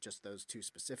after that, just those two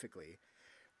specifically.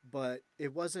 But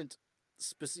it wasn't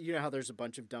specific. You know how there's a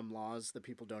bunch of dumb laws that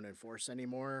people don't enforce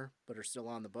anymore, but are still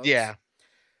on the books? Yeah.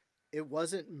 It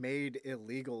wasn't made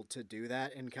illegal to do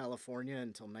that in California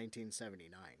until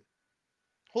 1979.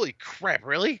 Holy crap,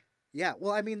 really? Yeah,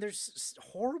 well, I mean, there's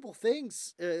horrible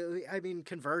things.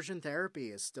 Conversion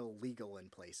therapy is still legal in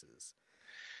places.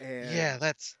 And yeah,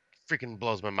 that's freaking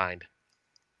blows my mind.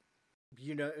 Do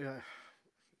you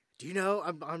know,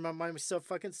 I'm on my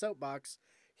fucking soapbox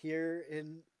here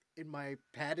in my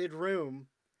padded room,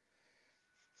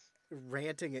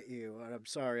 ranting at you. And I'm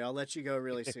sorry, I'll let you go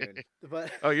really soon.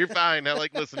 But oh, you're fine. I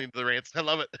like listening to the rants. I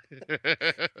love it.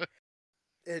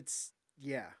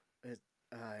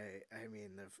 I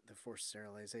mean, the forced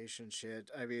sterilization shit.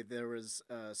 I mean, there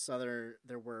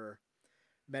were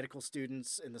medical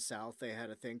students in the South. They had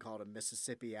a thing called a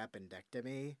Mississippi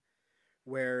appendectomy,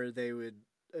 where they would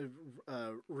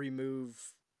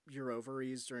remove your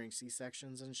ovaries during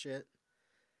C-sections and shit.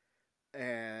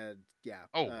 And yeah.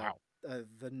 Oh, wow.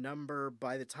 The number,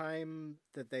 by the time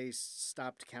that they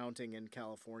stopped counting in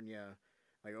California,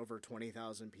 like over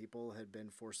 20,000 people had been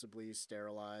forcibly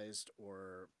sterilized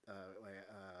or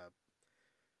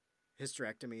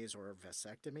hysterectomies or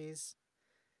vasectomies.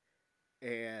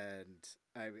 And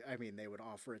I mean, they would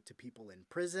offer it to people in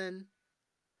prison.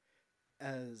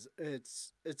 As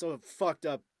it's a fucked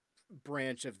up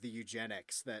branch of the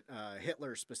eugenics that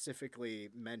Hitler specifically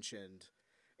mentioned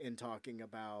in talking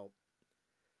about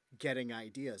getting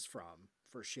ideas from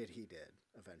for shit he did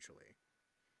eventually.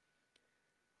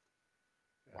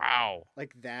 Wow.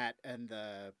 Like that and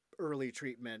the early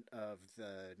treatment of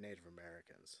the Native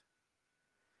Americans.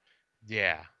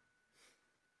 Yeah.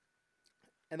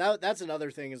 And that's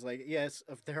another thing is like, yes,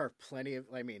 if there are plenty of,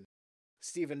 I mean,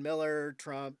 Stephen Miller,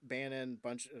 Trump, Bannon,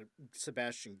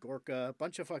 Sebastian Gorka, a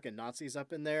bunch of fucking Nazis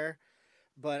up in there.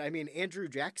 But I mean, Andrew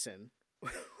Jackson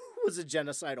was a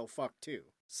genocidal fuck too.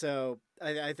 So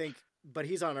I think, but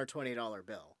he's on our $20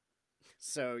 bill.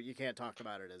 So you can't talk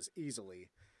about it as easily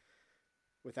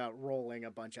without rolling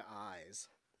a bunch of eyes.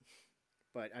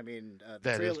 But I mean,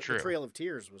 the Trail of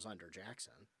Tears was under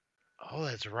Jackson. Oh,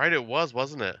 that's right. It was,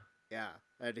 wasn't it? Yeah.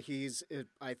 And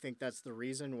I think that's the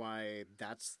reason why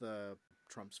that's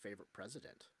Trump's favorite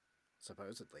president,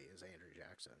 supposedly, is Andrew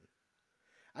Jackson.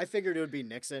 I figured it would be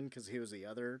Nixon because he was the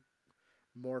other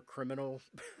more criminal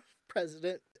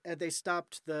president. And they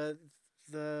stopped the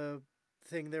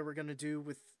thing they were going to do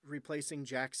with replacing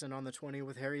Jackson on the 20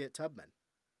 with Harriet Tubman.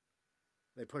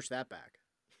 They pushed that back.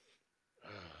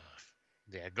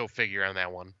 Yeah, go figure on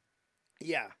that one.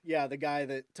 Yeah, the guy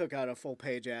that took out a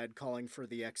full-page ad calling for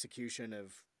the execution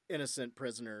of innocent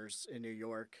prisoners in New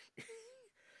York.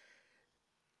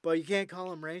 But you can't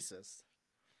call him racist.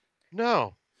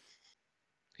 No.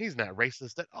 He's not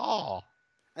racist at all.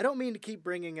 I don't mean to keep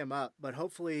bringing him up, but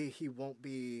hopefully he won't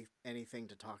be anything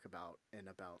to talk about in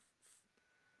about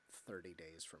 30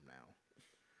 days from now.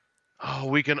 Oh,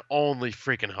 we can only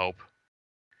freaking hope.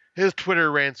 His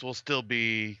Twitter rants will still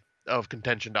be of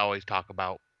contention to always talk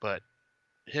about, but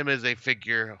him as a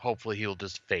figure, hopefully he'll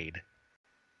just fade.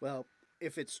 Well,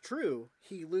 if it's true,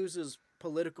 he loses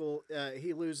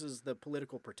the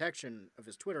political protection of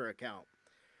his Twitter account,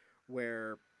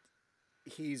 where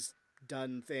he's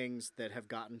done things that have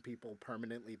gotten people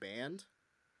permanently banned.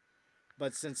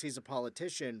 But since he's a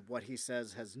politician, what he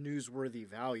says has newsworthy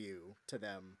value to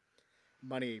them.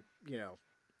 Money,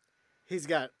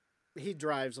 he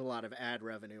drives a lot of ad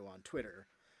revenue on Twitter.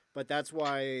 But that's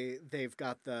why they've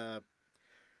got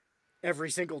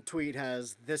every single tweet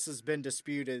has, this has been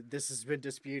disputed, this has been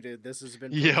disputed, this has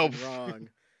been proven wrong.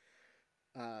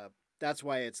 That's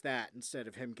why it's that instead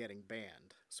of him getting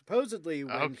banned. Supposedly,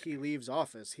 when he leaves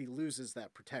office, he loses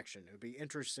that protection. It would be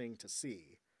interesting to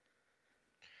see.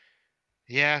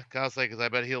 Yeah, I'll say, because I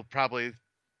bet he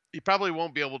probably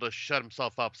won't be able to shut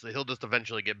himself up, so he'll just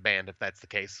eventually get banned if that's the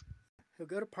case. He'll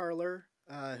go to Parler,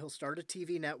 he'll start a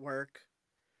TV network,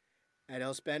 and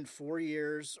he'll spend 4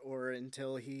 years or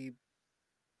until he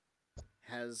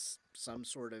has some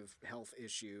sort of health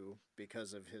issue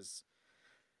because of his,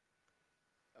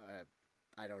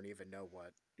 I don't even know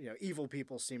what. Evil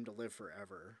people seem to live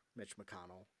forever, Mitch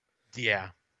McConnell. Yeah,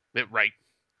 right.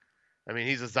 I mean,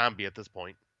 he's a zombie at this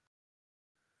point.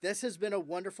 This has been a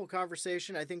wonderful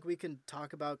conversation. I think we can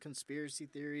talk about conspiracy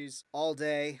theories all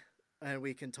day, and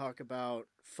we can talk about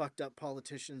fucked up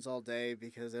politicians all day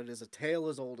because it is a tale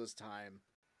as old as time.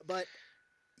 But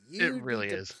you really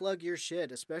need to is. plug your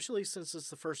shit, especially since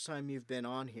it's the first time you've been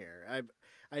on here.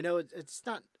 I know it's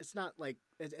not like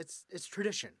it's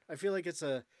tradition. I feel like it's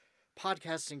a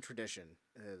podcasting tradition.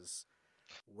 Is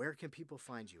where can people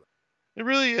find you? It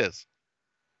really is.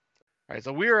 All right,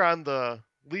 so we are on the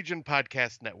Legion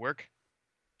Podcast Network,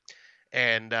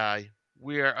 and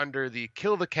we are under the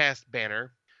Kill the Cast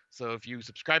banner. So if you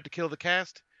subscribe to Kill the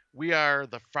Cast, we are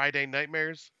the Friday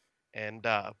Nightmares and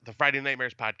the Friday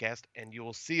Nightmares podcast, and you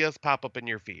will see us pop up in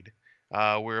your feed.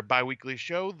 We're a bi-weekly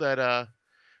show that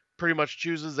pretty much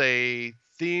chooses a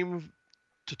theme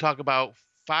to talk about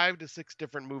 5 to 6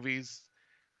 different movies,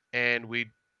 and we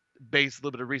base a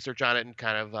little bit of research on it and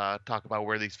kind of talk about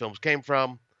where these films came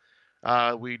from.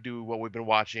 We do what we've been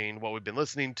watching, what we've been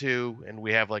listening to, and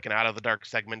we have like an Out of the Dark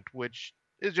segment, which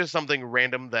is just something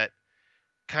random that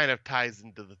kind of ties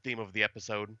into the theme of the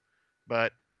episode.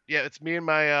 But yeah, it's me and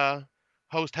my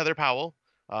host, Heather Powell.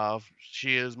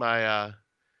 She is my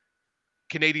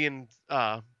Canadian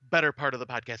better part of the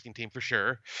podcasting team for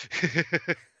sure.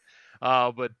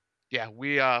 But yeah,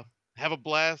 we have a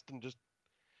blast and just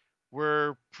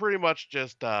we're pretty much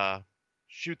just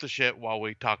shoot the shit while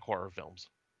we talk horror films.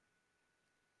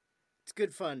 It's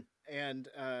good fun, and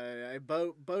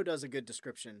Bo does a good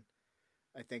description,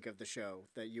 I think, of the show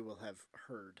that you will have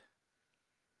heard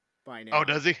by now. Oh,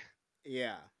 does he?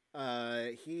 Yeah.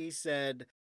 He said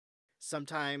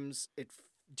sometimes it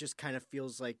just kind of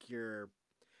feels like you're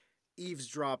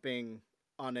eavesdropping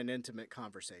on an intimate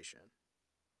conversation.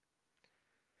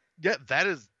 Yeah,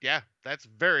 that's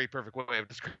very perfect way of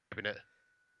describing it.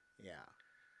 Yeah.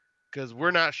 Because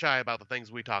we're not shy about the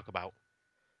things we talk about.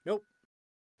 Nope.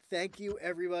 Thank you,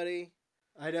 everybody.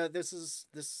 I know this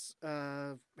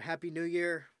Happy New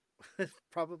Year,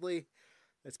 probably.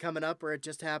 It's coming up, or it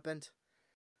just happened.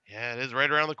 Yeah, it is right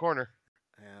around the corner.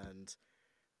 And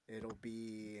it'll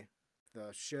be the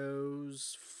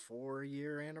show's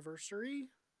 4-year anniversary.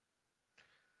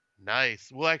 Nice.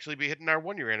 We'll actually be hitting our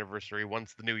 1-year anniversary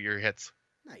once the new year hits.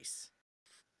 Nice.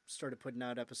 Started putting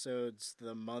out episodes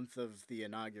the month of the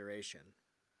inauguration.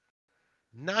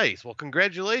 Nice. Well,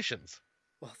 congratulations.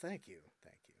 Well, thank you.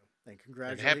 And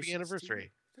congratulations. And happy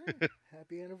anniversary.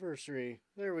 Happy anniversary.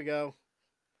 There we go.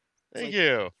 Thank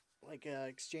you. Like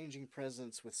exchanging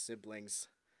presents with siblings.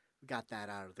 We got that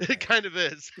out of the way. It kind of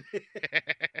is.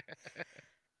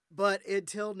 But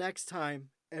until next time,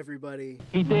 everybody.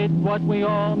 He did what we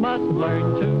all must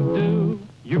learn to do.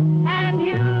 You and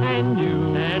you and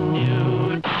you and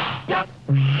you. Duck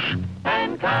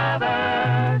and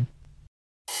cover.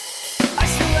 I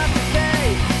still have to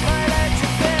pay my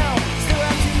electric bill. Still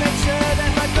have to make sure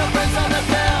that my girlfriend's on the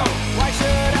bill. Why should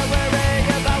I worry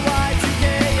about Y2K?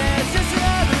 It's just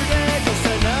another day, just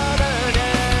another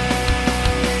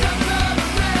day. Just another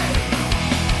day.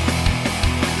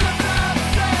 Just another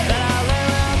day. That I lay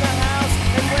around the house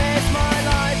and waste my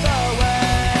life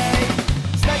away.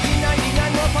 It's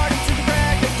 1999, we'll party to the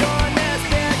crack of dawn. Mass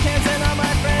beer cans and all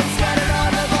my friends scattered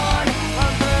on the lawn.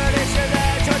 I'm pretty sure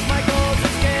that George Michael's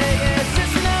is gay. It's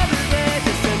just another day,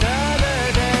 just another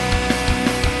day.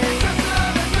 Just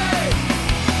another day.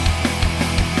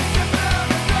 Just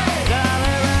another day. That I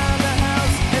lay around the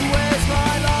house and waste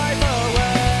my life away.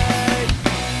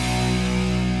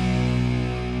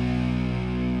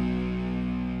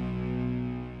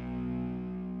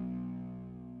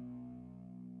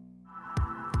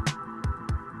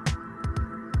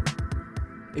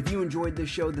 If you enjoyed this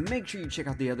show, then make sure you check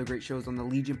out the other great shows on the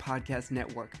Legion Podcast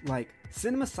Network, like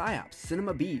Cinema Psyops,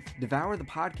 Cinema Beef, Devour the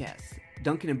Podcast,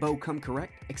 Duncan and Bo Come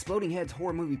Correct, Exploding Heads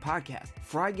Horror Movie Podcast,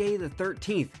 Friday the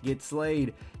 13th, Get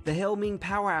Slayed, The Helming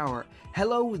Power Hour,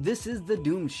 Hello, This is the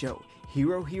Doom Show,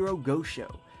 Hero Hero Go Show,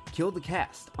 Kill the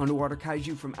Cast, Underwater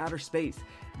Kaiju from Outer Space,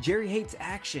 Jerry Hates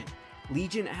Action,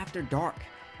 Legion After Dark,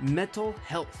 Mental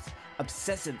Health,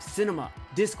 Obsessive Cinema,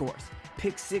 Discourse,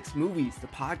 Pick 6 Movies, the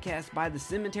podcast by The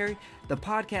Cemetery, the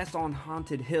podcast on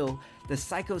Haunted Hill, the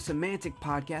Psychosemantic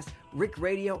podcast, Rick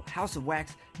Radio, House of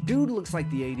Wax, Dude Looks Like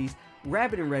the 80s,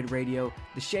 Rabbit and Red Radio,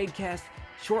 the Shadecast,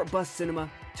 Short Bus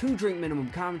Cinema, 2 Drink Minimum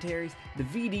Commentaries, the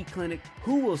VD Clinic,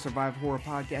 Who Will Survive Horror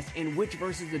Podcast, and Witch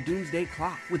vs. the Doomsday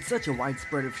Clock. With such a wide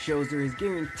spread of shows, there is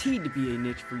guaranteed to be a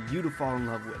niche for you to fall in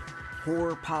love with.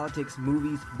 Horror, politics,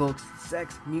 movies, books,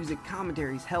 sex, music,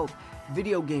 commentaries, health,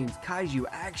 video games, kaiju,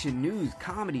 action, news,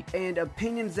 comedy, and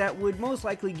opinions that would most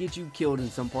likely get you killed in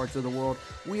some parts of the world.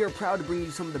 We are proud to bring you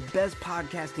some of the best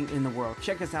podcasting in the world.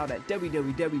 Check us out at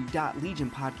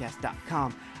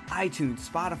www.legionpodcast.com, iTunes,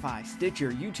 Spotify,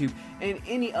 Stitcher, YouTube, and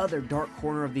any other dark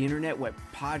corner of the internet where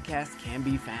podcasts can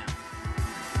be found.